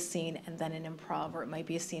might be a scene and then an improv, or it might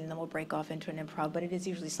be a scene and then we'll break off into an improv, but it is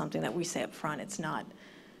usually something that we say up front. It's not,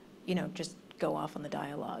 you know, just go off on the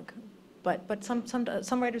dialogue. But some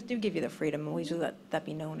writers do give you the freedom, and we usually let that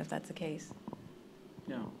be known if that's the case.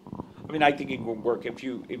 Yeah. I mean, I think it can work if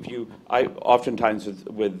you, I oftentimes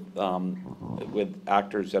with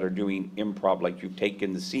actors that are doing improv, like you've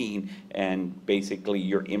taken the scene and basically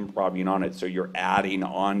you're improvising on it, so you're adding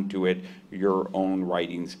on to it your own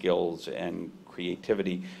writing skills and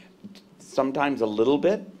creativity. Sometimes a little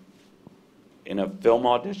bit in a film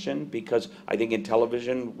audition, because I think in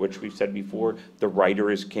television, which we've said before, the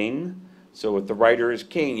writer is king. So if the writer is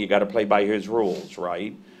king, you got to play by his rules,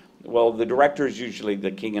 right? Well, the director is usually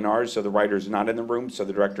the king in ours, so the writer's not in the room, so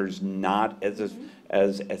the director's not as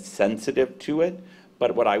sensitive to it.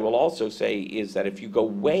 But what I will also say is that if you go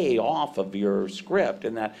way off of your script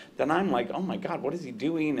and that, then I'm like, oh my God, what is he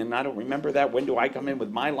doing? And I don't remember that. When do I come in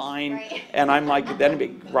with my line? Right. And I'm like,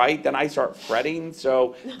 then I start fretting.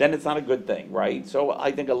 So then it's not a good thing, right? So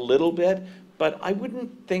I think a little bit. But I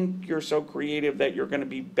wouldn't think you're so creative that you're going to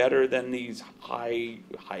be better than these highly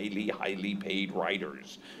paid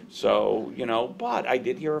writers. So, you know, but I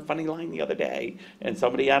did hear a funny line the other day, and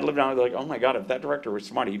somebody ad-libbed on it, like, oh my God, if that director was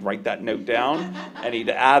smart, he'd write that note down, and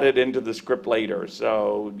he'd add it into the script later.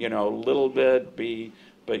 So, you know, a little bit,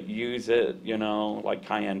 but use it, you know, like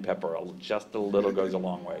cayenne pepper. Just a little goes a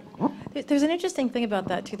long way. There's an interesting thing about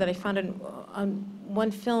that, too, that I found on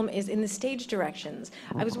one film is in the stage directions.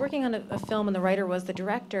 I was working on a film, and the writer was the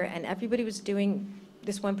director, and everybody was doing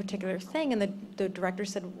this one particular thing, and the director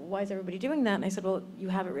said, why is everybody doing that? And I said, well, you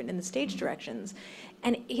have it written in the stage directions.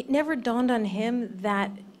 And it never dawned on him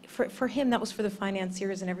that for him, that was for the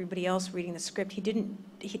financiers and everybody else reading the script. It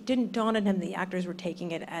didn't dawn on him the actors were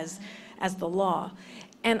taking it as the law.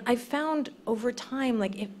 And I found over time,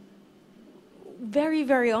 like, very,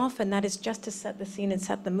 very often that is just to set the scene and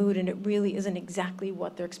set the mood, and it really isn't exactly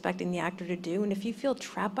what they're expecting the actor to do. And if you feel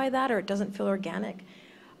trapped by that or it doesn't feel organic,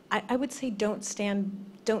 I would say don't stand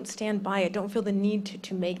by it. Don't feel the need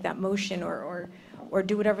to make that motion or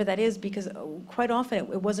do whatever that is, because quite often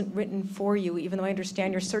it wasn't written for you, even though I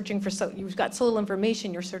understand you're searching for, you've got so little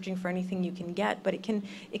information, you're searching for anything you can get, but it can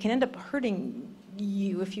end up hurting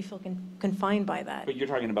you if you feel confined by that. But you're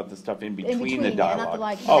talking about the stuff in between the yeah, not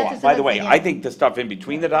dialogue. the Oh, by the way, I think the stuff in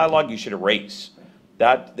between the dialogue you should erase.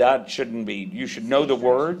 That shouldn't be. You should know the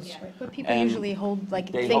words. Yeah. But people and usually think hold,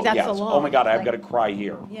 that's yes. the law. Oh my God, I've like, got to cry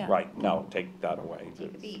here. Yeah. Right, no, take that away.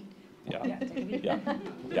 Take the beat. Yeah,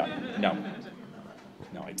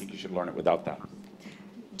 no, I think you should learn it without that.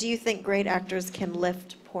 Do you think great actors can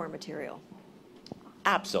lift poor material?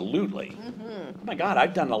 Absolutely. Oh my God,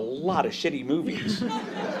 I've done a lot of shitty movies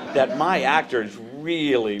that my actors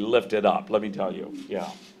really lifted up, let me tell you. Yeah.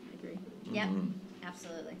 I agree. Yeah,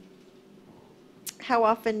 absolutely. How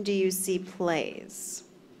often do you see plays?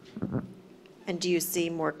 And do you see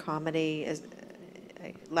more comedy,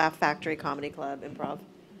 Laugh Factory, Comedy Club, improv?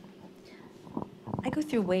 I go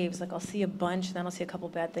through waves. Like I'll see a bunch, and then I'll see a couple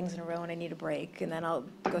bad things in a row, and I need a break, and then I'll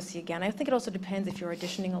go see again. I think it also depends if you're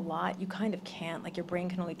auditioning a lot. You kind of can't. Like your brain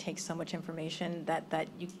can only take so much information that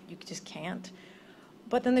you just can't.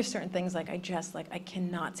 But then there's certain things like I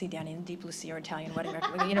cannot see Danny in the Deep Blue Sea or Italian Wedding,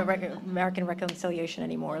 American Reconciliation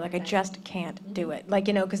anymore. Like I just can't do it. Like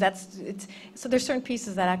because so there's certain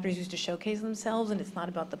pieces that actors use to showcase themselves, and it's not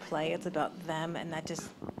about the play, it's about them, and that just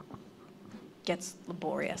gets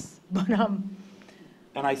laborious. But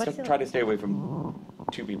And I try to stay away from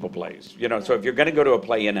two people plays. So if you're going to go to a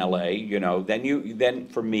play in LA, then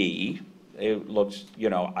for me, it looks,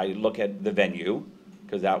 I look at the venue,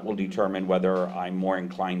 because that will determine whether I'm more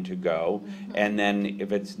inclined to go. And then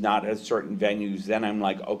if it's not at certain venues, then I'm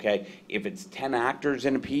like, okay, if it's 10 actors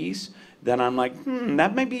in a piece, then I'm like,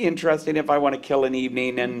 that may be interesting if I want to kill an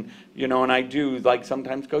evening. And, and I do like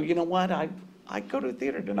sometimes go, you know what, I'd go to the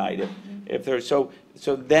theater tonight if there's, so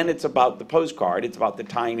then it's about the postcard, it's about the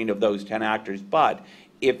timing of those 10 actors. But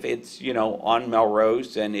if it's, on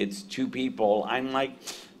Melrose and it's 2 people, I'm like,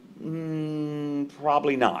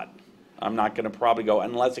 probably not. I'm not going to probably go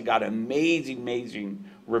unless it got amazing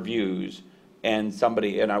reviews and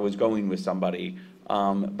I was going with somebody.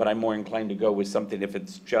 But I'm more inclined to go with something if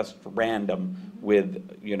it's just random with,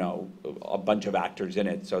 a bunch of actors in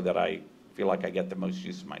it so that I feel like I get the most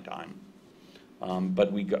use of my time.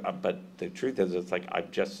 But the truth is, it's like I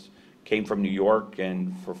just came from New York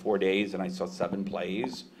and for 4 days and I saw 7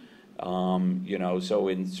 plays. So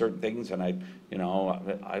in certain things, and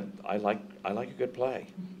I like a good play.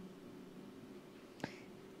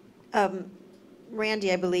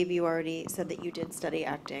 Randi, I believe you already said that you did study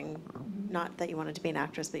acting, not that you wanted to be an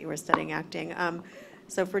actress, but you were studying acting.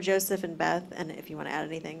 So for Joseph and Beth, and if you want to add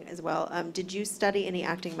anything as well, did you study any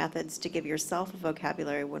acting methods to give yourself a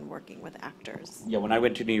vocabulary when working with actors? Yeah, when I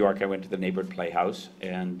went to New York, I went to the neighborhood playhouse,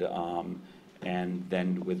 and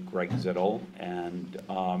then with Greg Zittel, and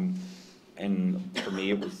for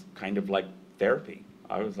me it was kind of like therapy.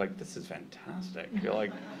 I was like, this is fantastic. You're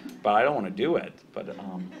like, but I don't want to do it. But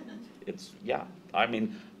it's, yeah. I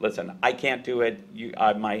mean, listen, I can't do it.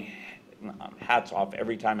 My hat's off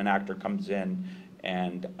every time an actor comes in,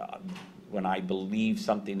 and when I believe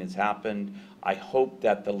something has happened, I hope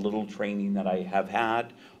that the little training that I have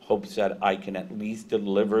had hopes that I can at least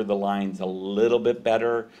deliver the lines a little bit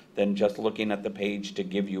better than just looking at the page to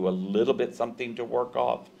give you a little bit something to work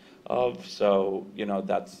off of. So,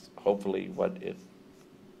 that's hopefully what it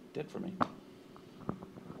did for me.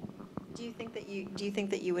 Do you think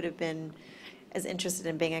that you would have been as interested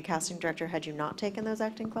in being a casting director had you not taken those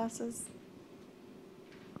acting classes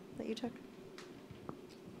that you took?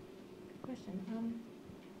 Good question.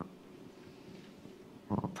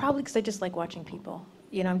 Probably because I just like watching people.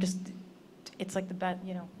 It's like the best.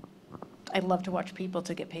 I love to watch people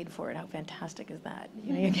to get paid for it. How fantastic is that?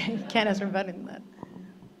 You can't ask for better than that.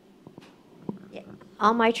 Yeah.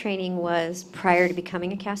 All my training was prior to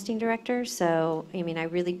becoming a casting director, so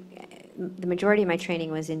the majority of my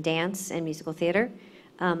training was in dance and musical theater.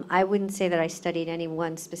 I wouldn't say that I studied any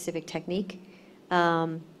one specific technique,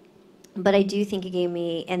 but I do think it gave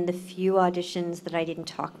me, and the few auditions that I didn't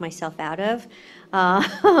talk myself out of,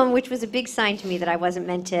 which was a big sign to me that I wasn't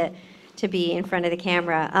meant to be in front of the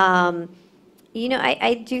camera.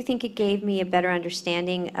 I do think it gave me a better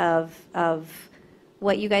understanding of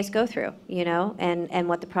what you guys go through, and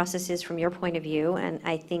what the process is from your point of view. And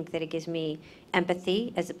I think that it gives me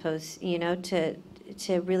empathy as opposed,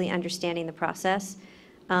 to really understanding the process.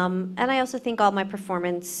 And I also think all my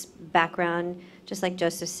performance background, just like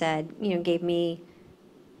Joseph said, gave me,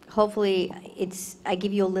 hopefully I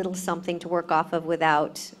give you a little something to work off of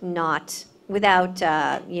without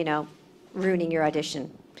ruining your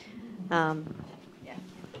audition. Yeah.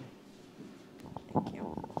 Thank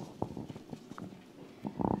you.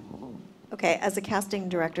 Okay, as a casting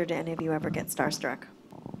director, do any of you ever get starstruck?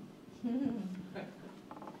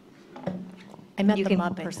 I met You the can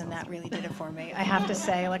Muppets, person- and that really did it for me. I have to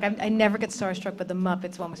say, I never get starstruck, but the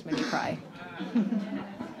Muppets almost made me cry.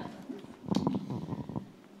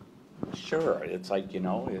 Sure, it's like,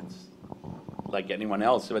 it's like anyone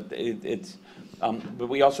else, but but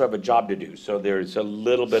we also have a job to do. So there's a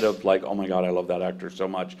little bit of like, oh my God, I love that actor so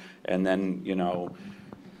much. And then,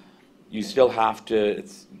 you still have to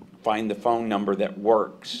find the phone number that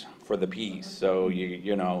works for the piece. So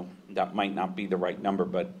that might not be the right number,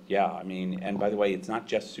 but yeah, and by the way, it's not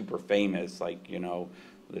just super famous, like,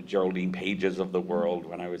 the Geraldine Pages of the world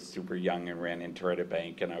when I was super young and ran into her at a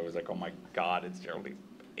bank and I was like, oh my God, it's Geraldine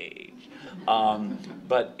Page.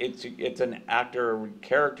 But it's an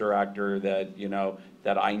character actor that,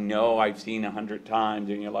 that I know I've seen 100 times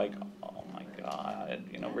and you're like, oh my God. God,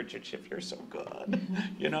 you know, Richard Schiff, you're so good.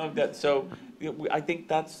 You know, so I think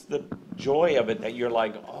that's the joy of it, that you're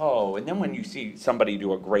like, oh, and then when you see somebody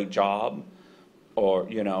do a great job, or,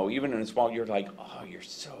 you know, even in a small, you're like, oh, you're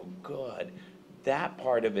so good. That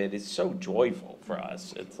part of it is so joyful for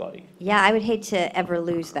us. It's like. Yeah, I would hate to ever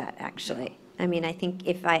lose that, actually. I mean, I think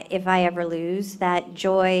if I ever lose that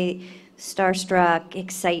joy, starstruck,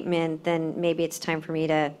 excitement, then maybe it's time for me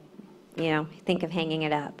to, you know, think of hanging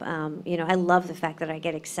it up. You know, I love the fact that I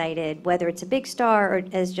get excited, whether it's a big star or,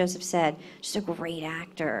 as Joseph said, just a great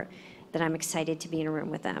actor, that I'm excited to be in a room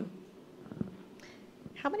with them.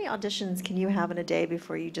 How many auditions can you have in a day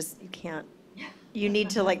before you can't, you need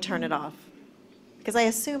to like turn it off? Because I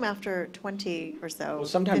assume after 20 or so. Well,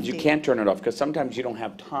 sometimes 50. you can't turn it off because sometimes you don't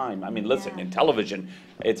have time. I mean, listen, Yeah. in television,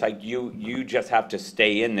 it's like you just have to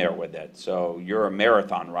stay in there with it. So you're a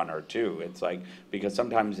marathon runner too. It's like, because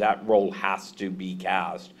sometimes that role has to be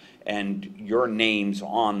cast and your name's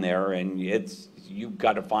on there, and you've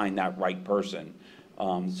got to find that right person.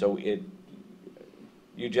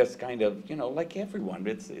 You just kind of, you know, like everyone,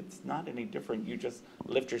 it's not any different. You just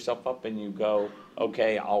lift yourself up and you go,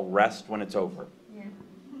 okay, I'll rest when it's over.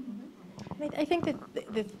 I think that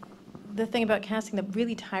the thing about casting, the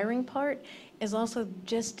really tiring part, is also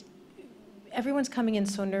just everyone's coming in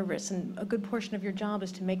so nervous, and a good portion of your job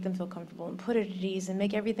is to make them feel comfortable and put it at ease and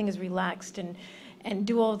make everything as relaxed and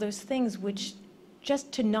do all of those things, which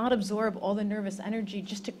just to not absorb all the nervous energy,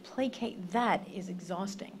 just to placate that is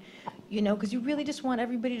exhausting, you know, because you really just want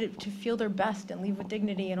everybody to feel their best and leave with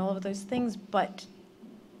dignity and all of those things, but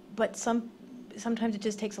sometimes it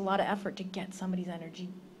just takes a lot of effort to get somebody's energy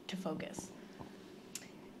to focus.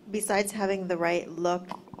 Besides having the right look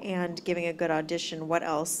and giving a good audition, what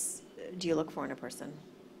else do you look for in a person?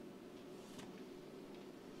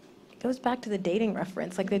 It goes back to the dating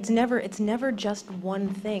reference. Like it's never just one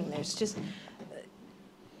thing. There's just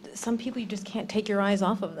some people you just can't take your eyes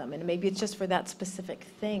off of them, and maybe it's just for that specific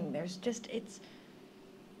thing. There's just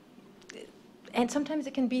and sometimes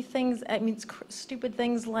it can be things. I mean, it's stupid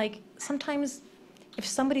things like sometimes if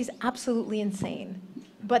somebody's absolutely insane,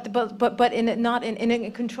 but not in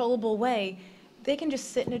a controllable way, they can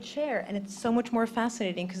just sit in a chair, and it's so much more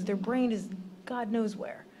fascinating because their brain is God knows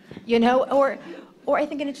where, you know. Or I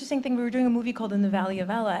think an interesting thing, we were doing a movie called In the Valley of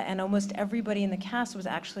Ella, and almost everybody in the cast was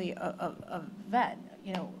actually a vet,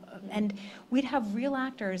 you know, and we'd have real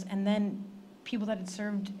actors and then people that had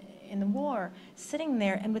served in the war sitting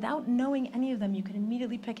there, and without knowing any of them, you could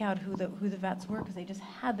immediately pick out who the vets were because they just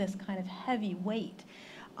had this kind of heavy weight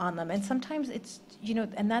on them. And sometimes it's, you know,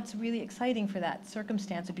 and that's really exciting for that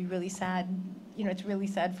circumstance. It'd be really sad, you know, it's really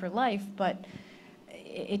sad for life, but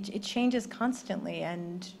it changes constantly,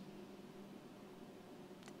 and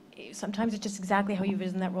sometimes it's just exactly how you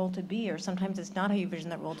envision that role to be, or sometimes it's not how you envision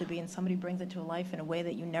that role to be, and somebody brings it to life in a way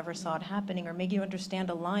that you never saw it happening, or make you understand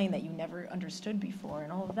a line that you never understood before,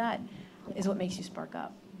 and all of that is what makes you spark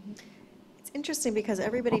up. It's interesting because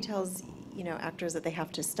everybody tells, you know, actors that they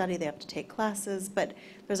have to study, they have to take classes, but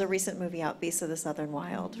there's a recent movie out, Beasts of the Southern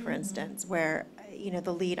Wild, for instance, where, you know,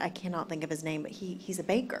 the lead, I cannot think of his name, but he's a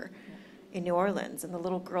baker in New Orleans, and the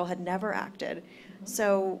little girl had never acted.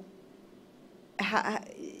 So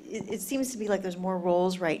it seems to be like there's more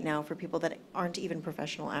roles right now for people that aren't even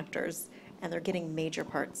professional actors, and they're getting major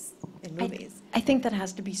parts in movies. I think that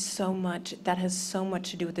has to be so much, that has so much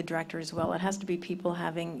to do with the director as well. It has to be people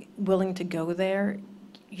willing to go there.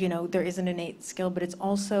 You know, there is an innate skill, but it's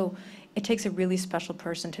also, it takes a really special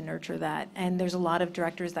person to nurture that. And there's a lot of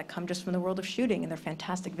directors that come just from the world of shooting, and they're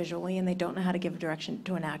fantastic visually, and they don't know how to give a direction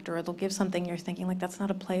to an actor, or they'll give something you're thinking, like, that's not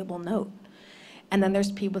a playable note. And then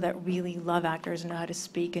there's people that really love actors and know how to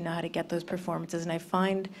speak and know how to get those performances. And I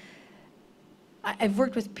find I've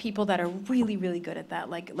worked with people that are really, really good at that,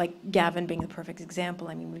 like Gavin being the perfect example.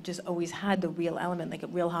 I mean, we've just always had the real element, like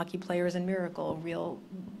real hockey players in Miracle,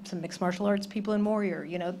 some mixed martial arts people in Warrior.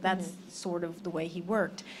 You know, that's sort of the way he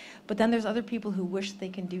worked. But then there's other people who wish they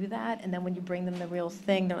can do that, and then when you bring them the real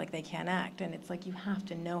thing, they're like, they can't act. And it's like you have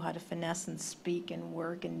to know how to finesse and speak and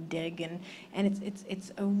work and dig, and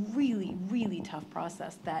it's a really, really tough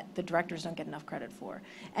process that the directors don't get enough credit for.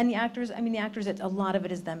 And the actors, a lot of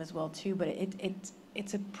it is them as well too, but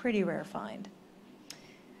it's a pretty rare find.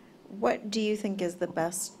 What do you think is the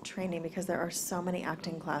best training? Because there are so many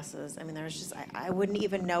acting classes. I mean, there's just, I wouldn't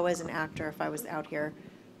even know as an actor if I was out here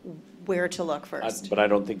where to look first. But I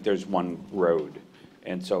don't think there's one road.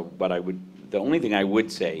 And so, the only thing I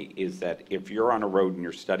would say is that if you're on a road and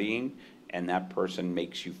you're studying, and that person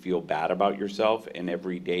makes you feel bad about yourself, and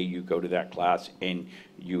every day you go to that class and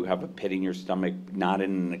you have a pit in your stomach, not in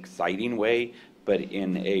an exciting way, but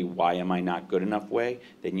in a why am I not good enough way,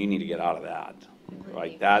 then you need to get out of that.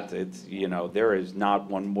 Right, it's, you know, there is not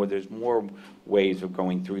one more, there's more ways of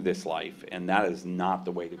going through this life, and that is not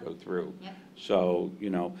the way to go through. Yep. So, you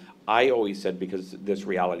know, I always said, because this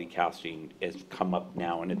reality casting has come up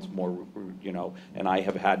now, and it's more, you know, and I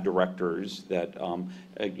have had directors that,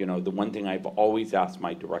 you know, the one thing I've always asked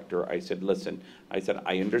my director, I said, listen, I said,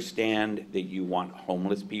 I understand that you want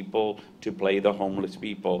homeless people to play the homeless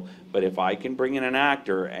people, but if I can bring in an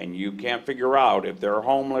actor and you can't figure out if they're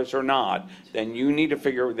homeless or not, then you need to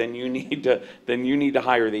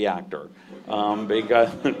hire the actor,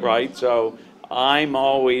 because, right, so. I'm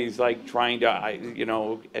always like trying to, you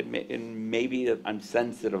know, admit, and maybe I'm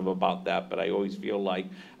sensitive about that, but I always feel like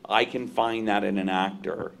I can find that in an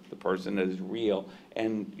actor, the person that is real.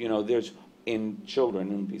 And, you know, there's in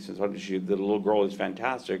children, and pieces of the little girl is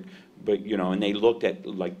fantastic, but, you know, and they looked at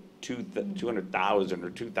like 200,000 or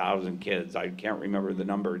 2,000 kids. I can't remember the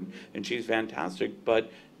number, and she's fantastic, but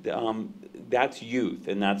that's youth,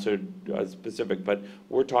 and that's a specific, but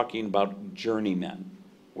we're talking about journeymen.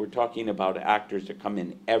 We're talking about actors that come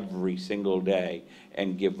in every single day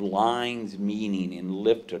and give lines meaning and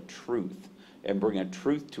lift a truth and bring a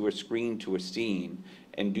truth to a screen, to a scene,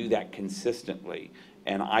 and do that consistently.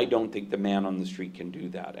 And I don't think the man on the street can do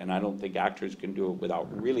that. And I don't think actors can do it without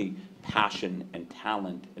really passion and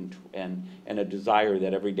talent and a desire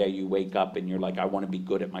that every day you wake up and you're like, I want to be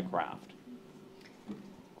good at my craft.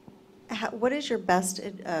 What is your best,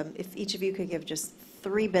 if each of you could give just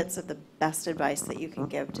 3 bits of the best advice that you can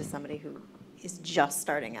give to somebody who is just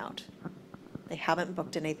starting out? They haven't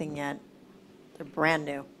booked anything yet. They're brand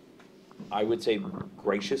new. I would say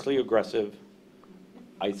graciously aggressive.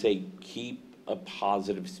 I'd say keep a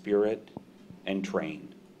positive spirit and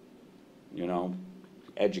train. You know,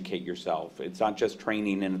 educate yourself. It's not just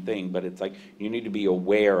training in a thing, but it's like you need to be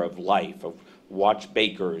aware of life, of watch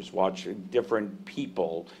bakers, watch different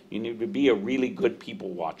people. You need to be a really good people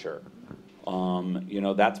watcher. You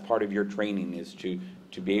know, that's part of your training, is to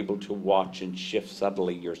be able to watch and shift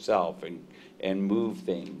subtly yourself and move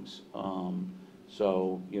things.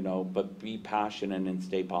 So, you know, but be passionate and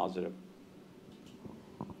stay positive.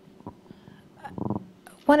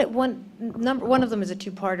 One of them is a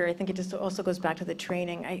two-parter. I think it just also goes back to the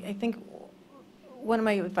training. I think one of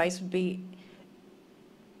my advice would be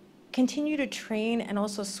continue to train and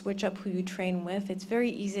also switch up who you train with. It's very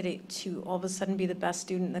easy to all of a sudden be the best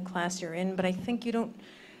student in the class you're in, but I think you don't,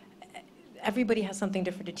 everybody has something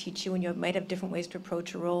different to teach you, and you might have different ways to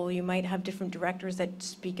approach a role. You might have different directors that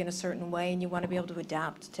speak in a certain way, and you want to be able to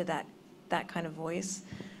adapt to that kind of voice.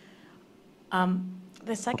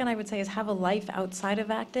 The second I would say is have a life outside of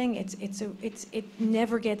acting. It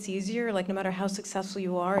never gets easier. Like, no matter how successful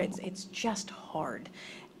you are, it's just hard.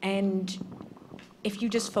 And if you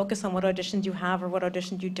just focus on what auditions you have or what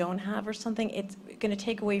auditions you don't have or something, it's going to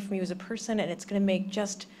take away from you as a person, and it's going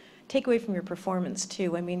to take away from your performance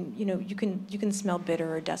too. I mean, you know, you can smell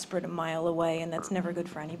bitter or desperate a mile away, and that's never good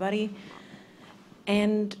for anybody.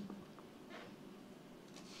 And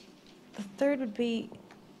the third would be,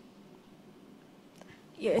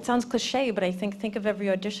 yeah, it sounds cliche, but I think of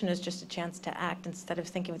every audition as just a chance to act instead of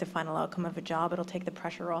thinking of the final outcome of a job. It'll take the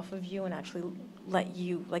pressure off of you and actually let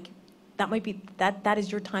you, like, that might be, that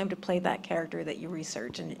is your time to play that character that you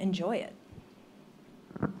research and enjoy it.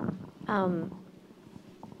 Kind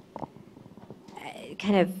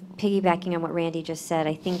of piggybacking on what Randi just said,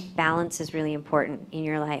 I think balance is really important in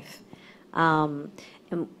your life. And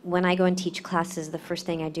when I go and teach classes, the first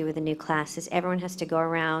thing I do with a new class is everyone has to go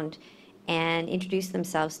around and introduce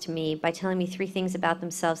themselves to me by telling me 3 things about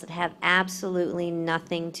themselves that have absolutely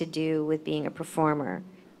nothing to do with being a performer.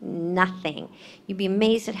 Nothing. You'd be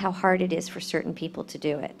amazed at how hard it is for certain people to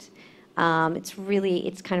do it.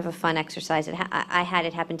 It's kind of a fun exercise. I had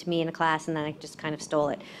it happen to me in a class, and then I just kind of stole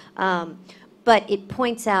it. But it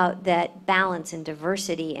points out that balance and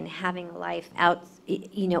diversity and having a life out,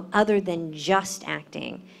 you know, other than just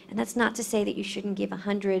acting. And that's not to say that you shouldn't give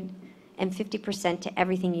 150% to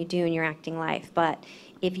everything you do in your acting life. But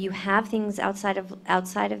if you have things outside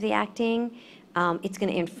of the acting, it's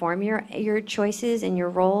going to inform your choices and your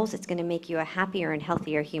roles. It's going to make you a happier and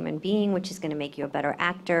healthier human being, which is going to make you a better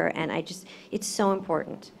actor. And it's so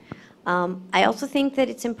important. I also think that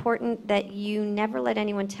it's important that you never let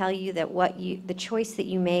anyone tell you that the choice that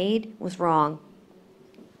you made was wrong.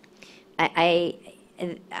 I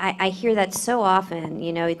hear that so often.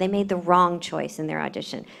 You know, they made the wrong choice in their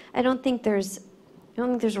audition. I don't think there's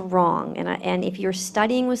a wrong. And if you're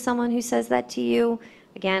studying with someone who says that to you,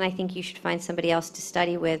 again, I think you should find somebody else to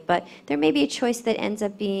study with. But there may be a choice that ends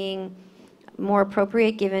up being more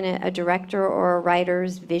appropriate given a director or a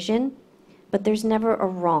writer's vision. but there's never a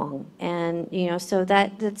wrong. And, so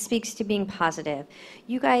that speaks to being positive.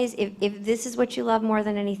 You guys, if this is what you love more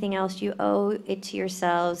than anything else, you owe it to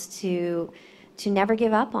yourselves to never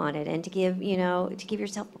give up on it, and to give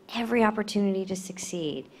yourself every opportunity to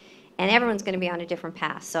succeed. And everyone's going to be on a different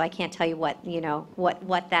path, so I can't tell you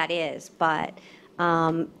what that is, but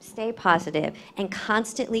stay positive and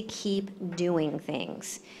constantly keep doing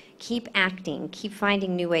things. Keep acting, keep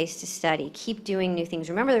finding new ways to study, keep doing new things.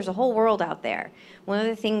 Remember, there's a whole world out there. One of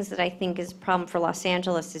the things that I think is a problem for Los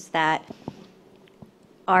Angeles is that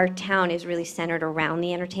our town is really centered around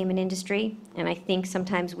the entertainment industry, and I think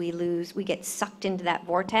sometimes we get sucked into that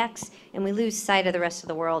vortex, and we lose sight of the rest of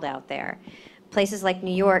the world out there. Places like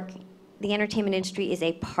New York, the entertainment industry is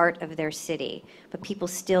a part of their city, but people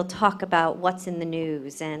still talk about what's in the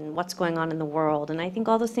news and what's going on in the world, and I think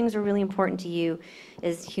all those things are really important to you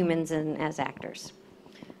as humans and as actors.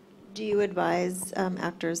 Do you advise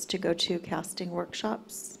actors to go to casting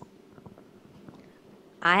workshops?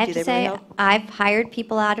 I have Do to they say, really help? I've hired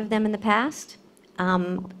people out of them in the past.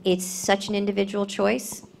 It's such an individual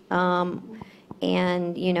choice.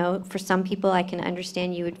 And, for some people, I can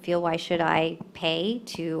understand you would feel, why should I pay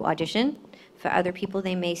to audition? For other people,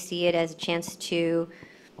 they may see it as a chance to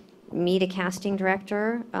meet a casting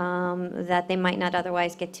director that they might not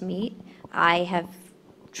otherwise get to meet. I have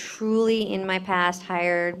truly, in my past,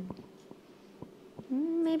 hired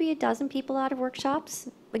maybe a dozen people out of workshops.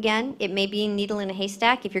 Again, it may be a needle in a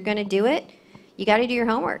haystack. If you're going to do it, you got to do your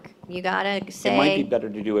homework. You got to say. It might be better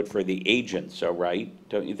to do it for the agent, so, right?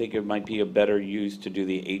 Don't you think it might be a better use to do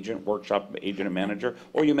the agent workshop, agent and manager?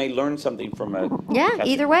 Or you may learn something from a. Yeah, casting-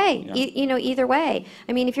 either way. Yeah. Either way.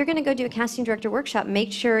 I mean, if you're going to go do a casting director workshop,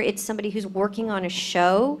 make sure it's somebody who's working on a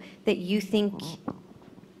show that you think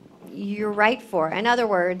you're right for. In other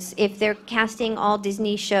words, if they're casting all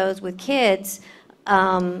Disney shows with kids,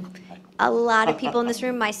 a lot of people in this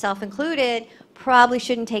room, myself included, probably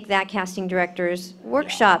shouldn't take that casting director's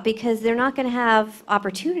workshop, because they're not going to have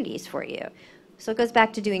opportunities for you. So it goes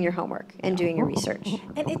back to doing your homework and doing your research.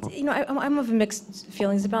 And it's, I'm of mixed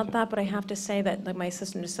feelings about that, but I have to say that, like, my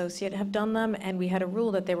assistant associate have done them, and we had a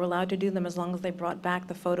rule that they were allowed to do them as long as they brought back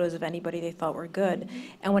the photos of anybody they thought were good.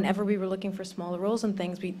 And whenever we were looking for smaller roles and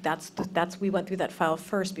things, we went through that file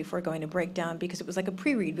first before going to breakdown, because it was like a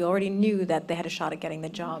pre-read. We already knew that they had a shot at getting the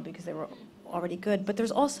job because they were already good. But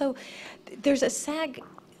there's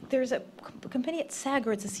a company at SAG,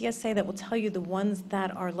 or it's a CSA, that will tell you the ones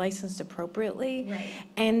that are licensed appropriately. Right.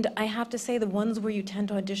 And I have to say, the ones where you tend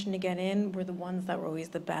to audition to get in were the ones that were always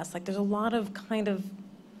the best. Like, there's a lot of kind of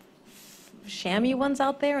shammy ones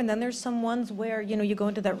out there, and then there's some ones where, you go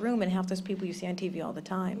into that room and half those people you see on TV all the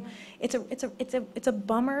time. Yeah. It's a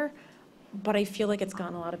bummer, but I feel like it's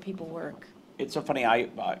gotten a lot of people work. It's so funny,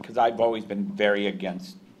 because I've always been very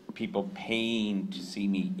against people paying to see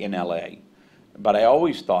me in LA. But I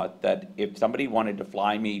always thought that if somebody wanted to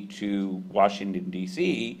fly me to Washington,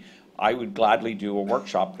 D.C., I would gladly do a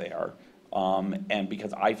workshop there, and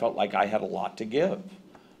because I felt like I had a lot to give.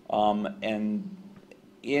 And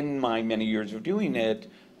in my many years of doing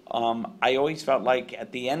it, I always felt like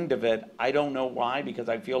at the end of it, I don't know why, because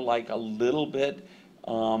I feel like a little bit,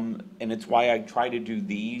 and it's why I try to do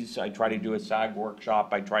these. I try to do a SAG workshop.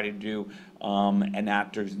 I try to do an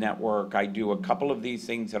Actors Network. I do a couple of these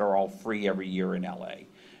things that are all free every year in LA.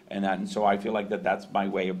 And so I feel like that's my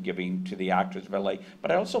way of giving to the actors of LA.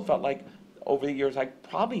 But I also felt like over the years I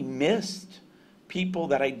probably missed people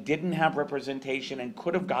that I didn't have representation and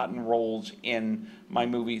could have gotten roles in my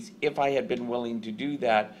movies if I had been willing to do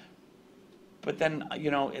that. But then,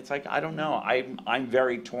 it's like, I don't know. I'm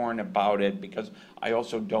very torn about it, because I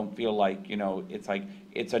also don't feel like, it's like,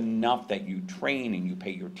 it's enough that you train and you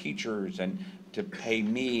pay your teachers, and to pay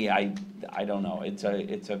me, I don't know. It's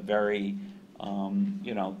a very,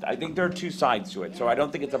 I think there are two sides to it. So I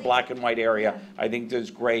don't think it's a black and white area. I think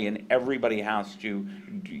there's gray, and everybody has to,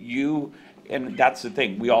 and that's the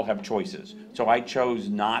thing, we all have choices. So I chose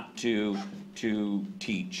not to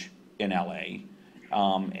teach in LA.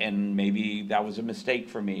 And maybe that was a mistake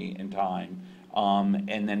for me in time.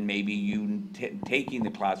 And then maybe you taking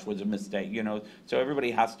the class was a mistake, So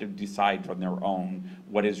everybody has to decide from their own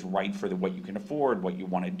what is right for what you can afford, what you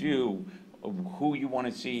want to do, who you want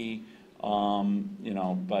to see,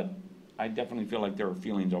 But I definitely feel like there are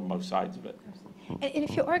feelings on both sides of it. And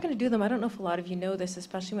if you are going to do them, I don't know if a lot of you know this,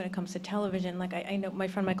 especially when it comes to television. Like, I know my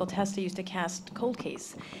friend Michael Testa used to cast Cold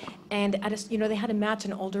Case, and they had to match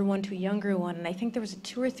an older one to a younger one, and I think there was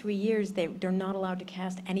 2 or 3 years they're not allowed to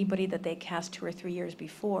cast anybody that they cast 2 or 3 years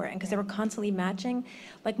before, and because they were constantly matching.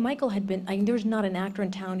 Like, Michael had been, there was not an actor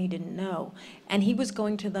in town he didn't know, and he was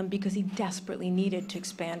going to them because he desperately needed to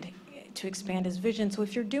expand to expand his vision. So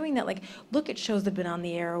if you're doing that, like, look at shows that have been on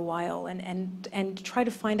the air a while and try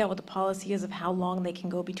to find out what the policy is of how long they can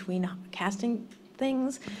go between casting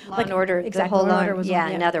things. Law and Order, the exactly, whole Law and Order Order was yeah,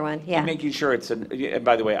 one, another one, yeah. And making sure it's and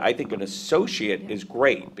by the way, I think an associate is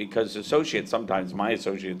great, because associates, sometimes my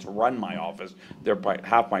associates run my office. They're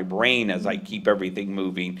half my brain as I keep everything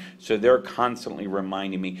moving, so they're constantly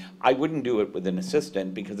reminding me. I wouldn't do it with an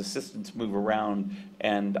assistant, because assistants move around,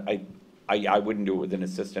 and I wouldn't do it with an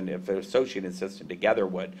assistant. If an associate and assistant together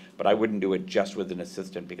would, but I wouldn't do it just with an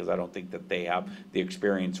assistant, because I don't think that they have the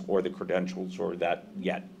experience or the credentials or that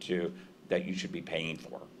yet that you should be paying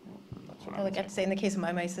for. That's what I would Like I have to say, in the case of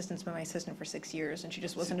my assistant's been my assistant for 6 years, and she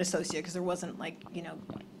just wasn't an associate because there wasn't, like, you know,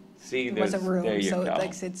 See, there wasn't room. there you So go.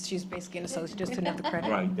 like she's basically an associate, just didn't have the credit.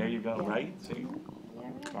 Right, there you go, right? See?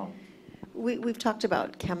 Oh. We've talked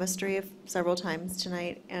about chemistry several times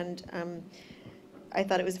tonight, and I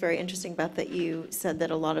thought it was very interesting, Beth, that you said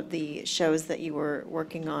that a lot of the shows that you were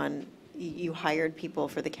working on, you hired people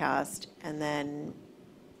for the cast, and then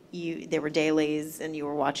there were dailies, and you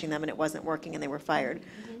were watching them, and it wasn't working, and they were fired.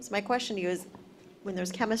 So my question to you is, when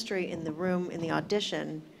there's chemistry in the room, in the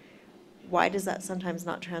audition, why does that sometimes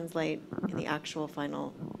not translate in the actual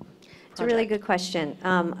final It's a really project? good question.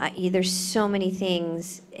 There's so many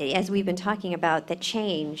things, as we've been talking about, that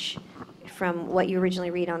change from what you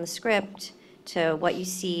originally read on the script to what you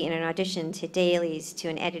see in an audition to dailies to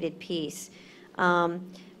an edited piece.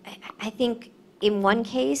 I think in one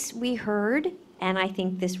case we heard, and I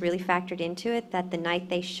think this really factored into it, that the night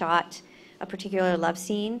they shot a particular love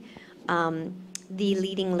scene, the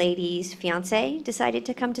leading lady's fiance decided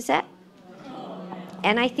to come to set.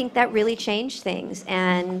 And I think that really changed things.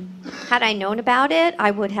 And had I known about it, I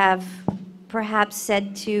would have perhaps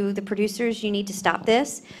said to the producers, you need to stop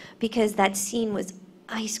this, because that scene was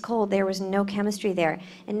ice cold. There was no chemistry there.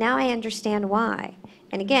 And now I understand why.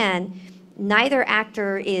 And again, neither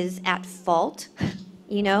actor is at fault.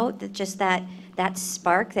 You know, just that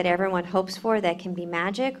spark that everyone hopes for, that can be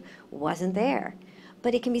magic, wasn't there.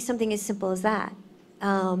 But it can be something as simple as that.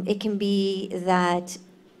 It can be that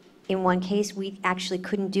in one case, we actually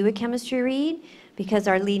couldn't do a chemistry read because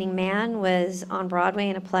our leading man was on Broadway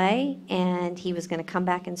in a play, and he was going to come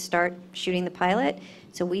back and start shooting the pilot.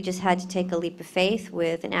 So we just had to take a leap of faith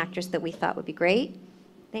with an actress that we thought would be great.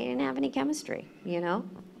 They didn't have any chemistry, you know?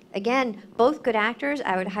 Again, both good actors,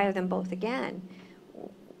 I would hire them both again.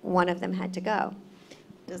 One of them had to go.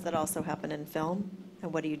 Does that also happen in film?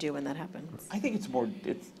 And what do you do when that happens? I think it's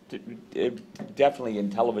definitely in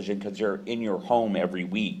television, because you're in your home every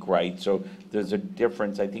week, right? So there's a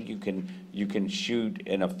difference. I think you can shoot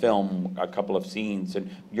in a film a couple of scenes, and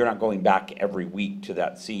you're not going back every week to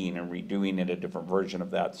that scene and redoing it, a different version of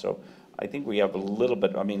that. So I think we have a little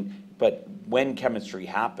bit, I mean, but when chemistry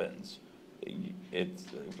happens,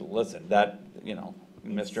 listen, that, you know,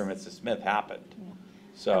 Mr. and Mrs. Smith happened.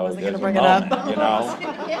 So wasn't there's gonna a bring it up. moment, you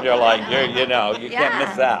know, you're like, you know, you can't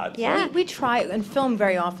miss that. Yeah. We try, in film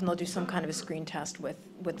very often, they'll do some kind of a screen test with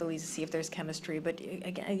the leads to see if there's chemistry, but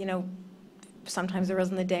again, you know, sometimes there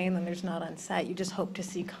isn't the day and then there's not on set. You just hope to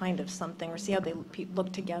see kind of something, or see how they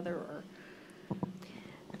look together, or.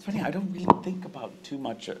 It's funny, I don't really think about too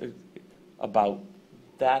much about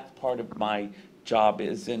that part of my job.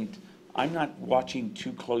 I'm not watching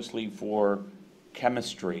too closely for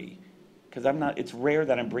chemistry, because it's rare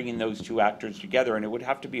that I'm bringing those two actors together, and it would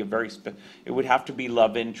have to be it would have to be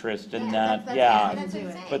love interest and that, yeah. That's what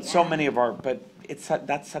I'm saying, But so many of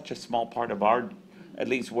that's such a small part of our, at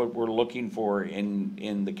least what we're looking for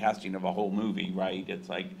in the casting of a whole movie, right? It's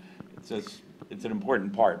like, it's an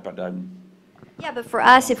important part, but Yeah, but for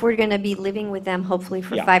us, if we're going to be living with them hopefully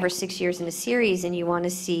for Yeah. 5 or 6 years in a series, and you want to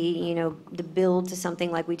see, you know, the build to something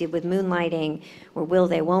like we did with Moonlighting, or will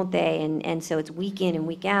they, won't they, and so it's week in and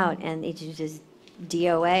week out, and it's just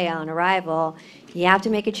DOA on arrival, you have to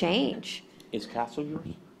make a change. is Castle yours?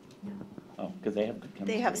 Oh, because they have good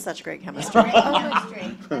chemistry. They have such great chemistry.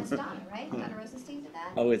 That's Donna, right? Donna Rosenstein did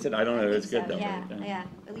that? Oh, is it? I don't know. It's good though. Yeah, right? yeah.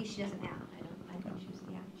 At least she doesn't now. I think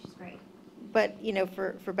she's great. But, you know,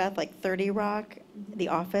 for Beth, like 30 Rock, The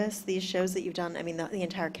Office, these shows that you've done, I mean, the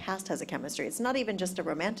entire cast has a chemistry. It's not even just a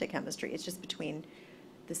romantic chemistry. It's just between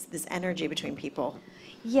this energy between people.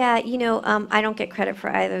 Yeah, you know, I don't get credit for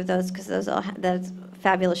either of those, because those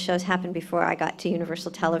fabulous shows happened before I got to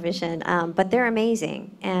Universal Television. But they're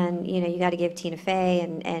amazing, and you know, you got to give Tina Fey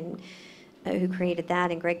and who created that,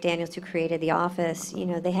 and Greg Daniels, who created The Office. You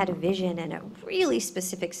know, they had a vision and a really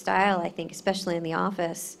specific style, I think, especially in The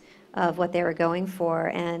Office, of what they were going for.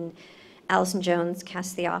 And Allison Jones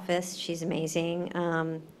cast The Office. She's amazing.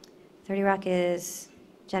 30 Rock is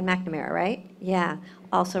Jen McNamara, right? Yeah.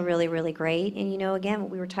 also really, really great. And, again,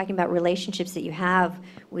 we were talking about relationships that you have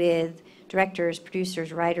with directors,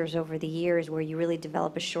 producers, writers over the years, where you really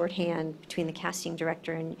develop a shorthand between the casting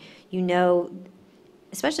director and,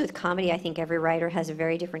 especially with comedy, I think every writer has a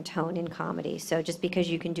very different tone in comedy. So just because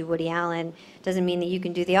you can do Woody Allen doesn't mean that you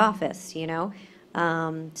can do The Office,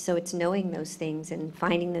 So it's knowing those things and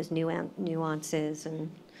finding those nuances.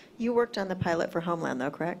 And You worked on the pilot for Homeland,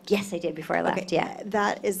 though, correct? yes, I did before I left. Okay, Yeah.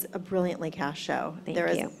 that is a brilliantly cast show. Thank There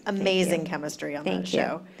is you. amazing Thank you. chemistry on Thank that you.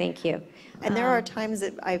 show. Thank you. And there are times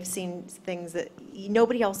that I've seen things that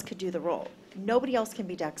nobody else could do the role. Nobody else can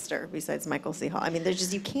be Dexter besides Michael C. Hall. I mean, there's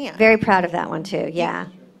just, you can't. Very proud of that one too. Yeah.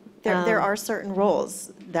 There are certain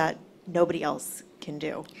roles that nobody else can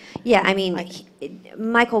do. Yeah, I mean, I-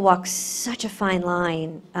 Michael walks such a fine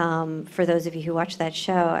line, for those of you who watch that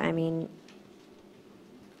show. I mean,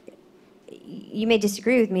 you may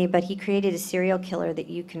disagree with me, but he created a serial killer that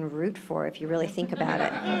you can root for if you really think about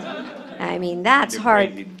it. I mean, that's You're hard.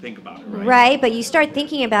 crazy to think about it, right? Right, but you start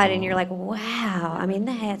thinking about it and you're like, wow, I mean,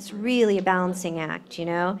 that's really a balancing act,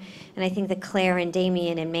 And I think that Claire and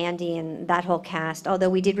Damien and Mandy and that whole cast, although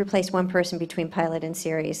we did replace one person between pilot and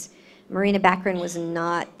series, Marina Baccarin was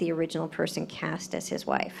not the original person cast as his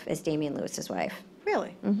wife, as Damian Lewis's wife.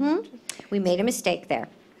 Really? We made a mistake there.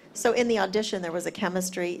 So in the audition, there was a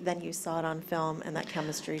chemistry, then you saw it on film, and that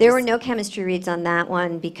chemistry There were just- no chemistry reads on that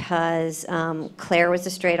one because Claire was a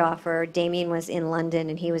straight offer, Damien was in London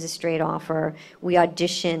and he was a straight offer. We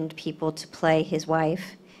auditioned people to play his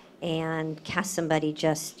wife and cast somebody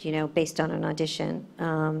just, based on an audition,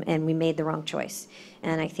 and we made the wrong choice.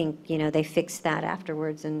 And I think, they fixed that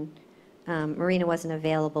afterwards, and Marina wasn't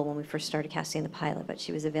available when we first started casting the pilot, but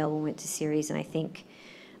she was available when we went to series, and I think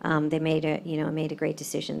they made a great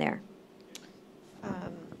decision there.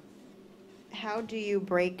 How do you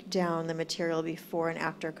break down the material before an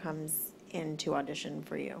actor comes in to audition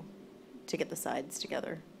for you, to get the sides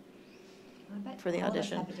together? For the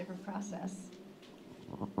audition. a different process.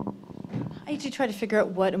 I usually try to figure out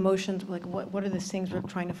what emotions, like what are the things we're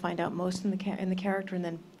trying to find out most in the character,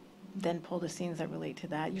 and then pull the scenes that relate to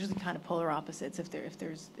that. Usually kind of polar opposites if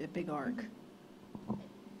there's a big arc.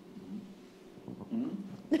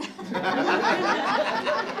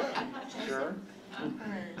 Sure.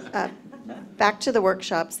 Back to the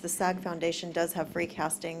workshops, the SAG Foundation does have free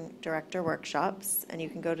casting director workshops, and you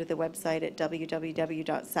can go to the website at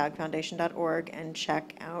www.sagfoundation.org and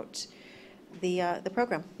check out the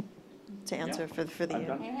program to answer for the I've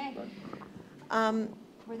done Hey, Um,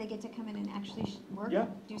 Where they get to come in and actually work, Yeah.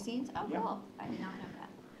 do scenes? Oh, Yeah. cool. I did not know that.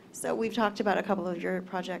 So we've talked about a couple of your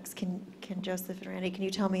projects. Can Joseph and Randy, can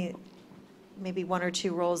you tell me maybe one or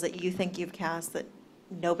two roles that you think you've cast that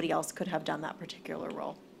nobody else could have done that particular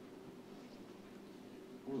role?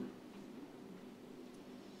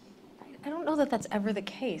 I don't know that that's ever the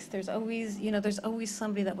case. There's always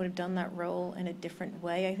somebody that would have done that role in a different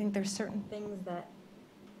way. I think there's certain things that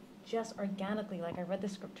just organically, like I read the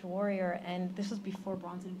script to Warrior, and this was before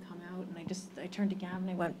Bronson had come out, and I turned to Gavin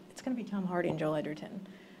and I went, it's going to be Tom Hardy and Joel Edgerton.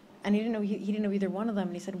 And he didn't know either one of them,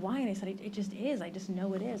 and he said, why? And I said, it just is. I just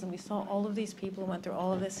know it is. And we saw all of these people and went through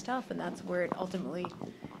all of this stuff, and that's where it ultimately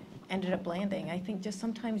ended up landing. I think just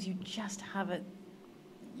sometimes you just have it,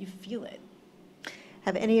 you feel it.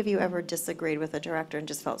 Have any of you ever disagreed with a director and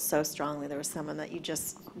just felt so strongly there was someone that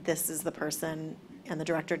this is the person, and the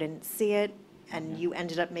director didn't see it, and you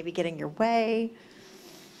ended up maybe getting your way?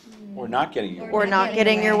 Or not getting your Or not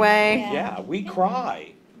getting your way? Yeah, we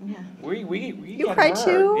cry. Yeah. We You get cry hurt.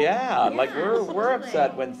 too? Yeah, like we're absolutely.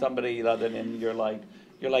 upset when somebody doesn't, and you're like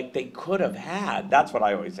they could have had. That's what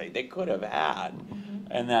I always say. They could have had,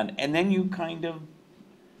 and then you kind of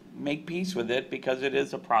make peace with it because it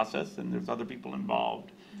is a process and there's other people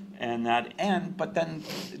involved, but then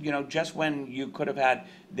just when you could have had,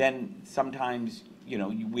 then sometimes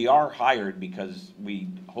we are hired because we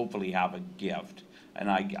hopefully have a gift. And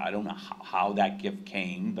I don't know how that gift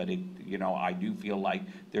came, but I do feel like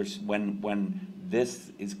there's when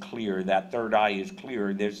this is clear, that third eye is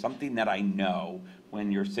clear, there's something that I know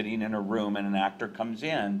when you're sitting in a room and an actor comes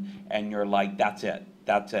in and you're like, that's it.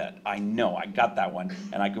 I know, I got that one,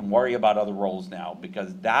 and I can worry about other roles now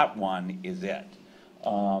because that one is it.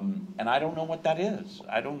 And I don't know what that is.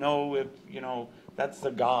 I don't know if, that's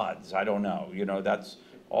the gods. I don't know. That's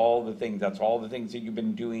all the things. That's all the things that you've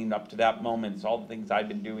been doing up to that moment. It's all the things I've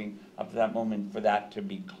been doing up to that moment for that to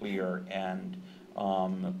be clear. And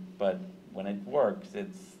but when it works,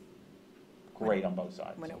 it's great on both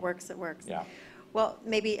sides. When it works, it works. Yeah. Well,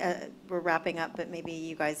 maybe we're wrapping up, but maybe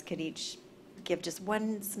you guys could each give just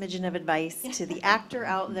one smidgen of advice to the actor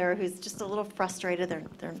out there who's just a little frustrated.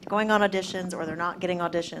 They're going on auditions or they're not getting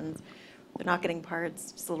auditions. they're not getting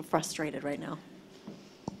parts, just a little frustrated right now.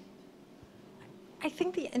 I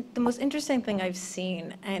think the most interesting thing I've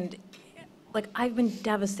seen, and like I've been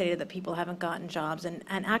devastated that people haven't gotten jobs, and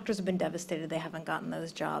actors have been devastated they haven't gotten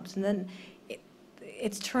those jobs. And then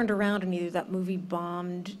it's turned around, and either that movie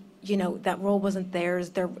bombed, you know, that role wasn't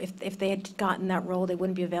theirs. If they had gotten that role, they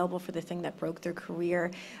wouldn't be available for the thing that broke their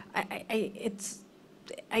career.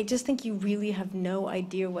 I just think you really have no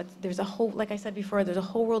idea there's a whole, like I said before, there's a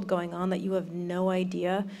whole world going on that you have no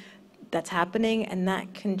idea that's happening, and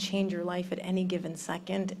that can change your life at any given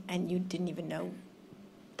second, and you didn't even know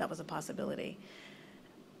that was a possibility.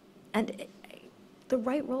 And the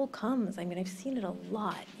right role comes. I mean, I've seen it a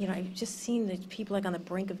lot. You know, I've just seen the people like on the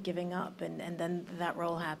brink of giving up, and then that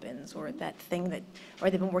role happens, or that thing or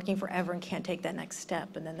they've been working forever and can't take that next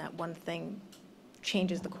step, and then that one thing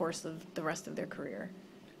changes the course of the rest of their career.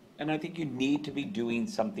 And I think you need to be doing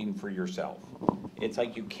something for yourself. It's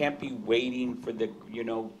like you can't be waiting for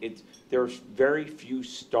there's very few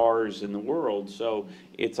stars in the world, so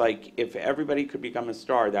it's like if everybody could become a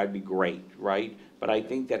star, that'd be great, right? But I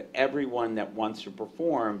think that everyone that wants to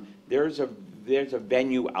perform, there's a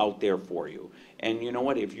venue out there for you. And you know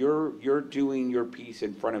what, if you're doing your piece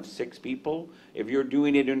in front of 6 people, if you're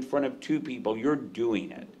doing it in front of 2 people, you're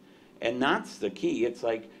doing it. And that's the key. It's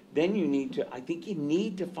like, then I think you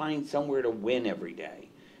need to find somewhere to win every day.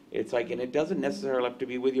 It's like, and it doesn't necessarily have to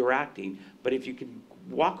be with your acting, but if you can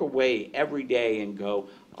walk away every day and go,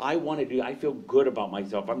 I feel good about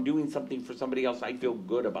myself. I'm doing something for somebody else. I feel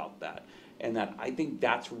good about that. And I think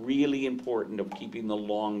that's really important of keeping the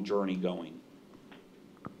long journey going.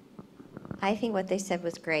 I think what they said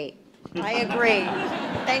was great. I agree.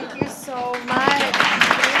 Thank you so much.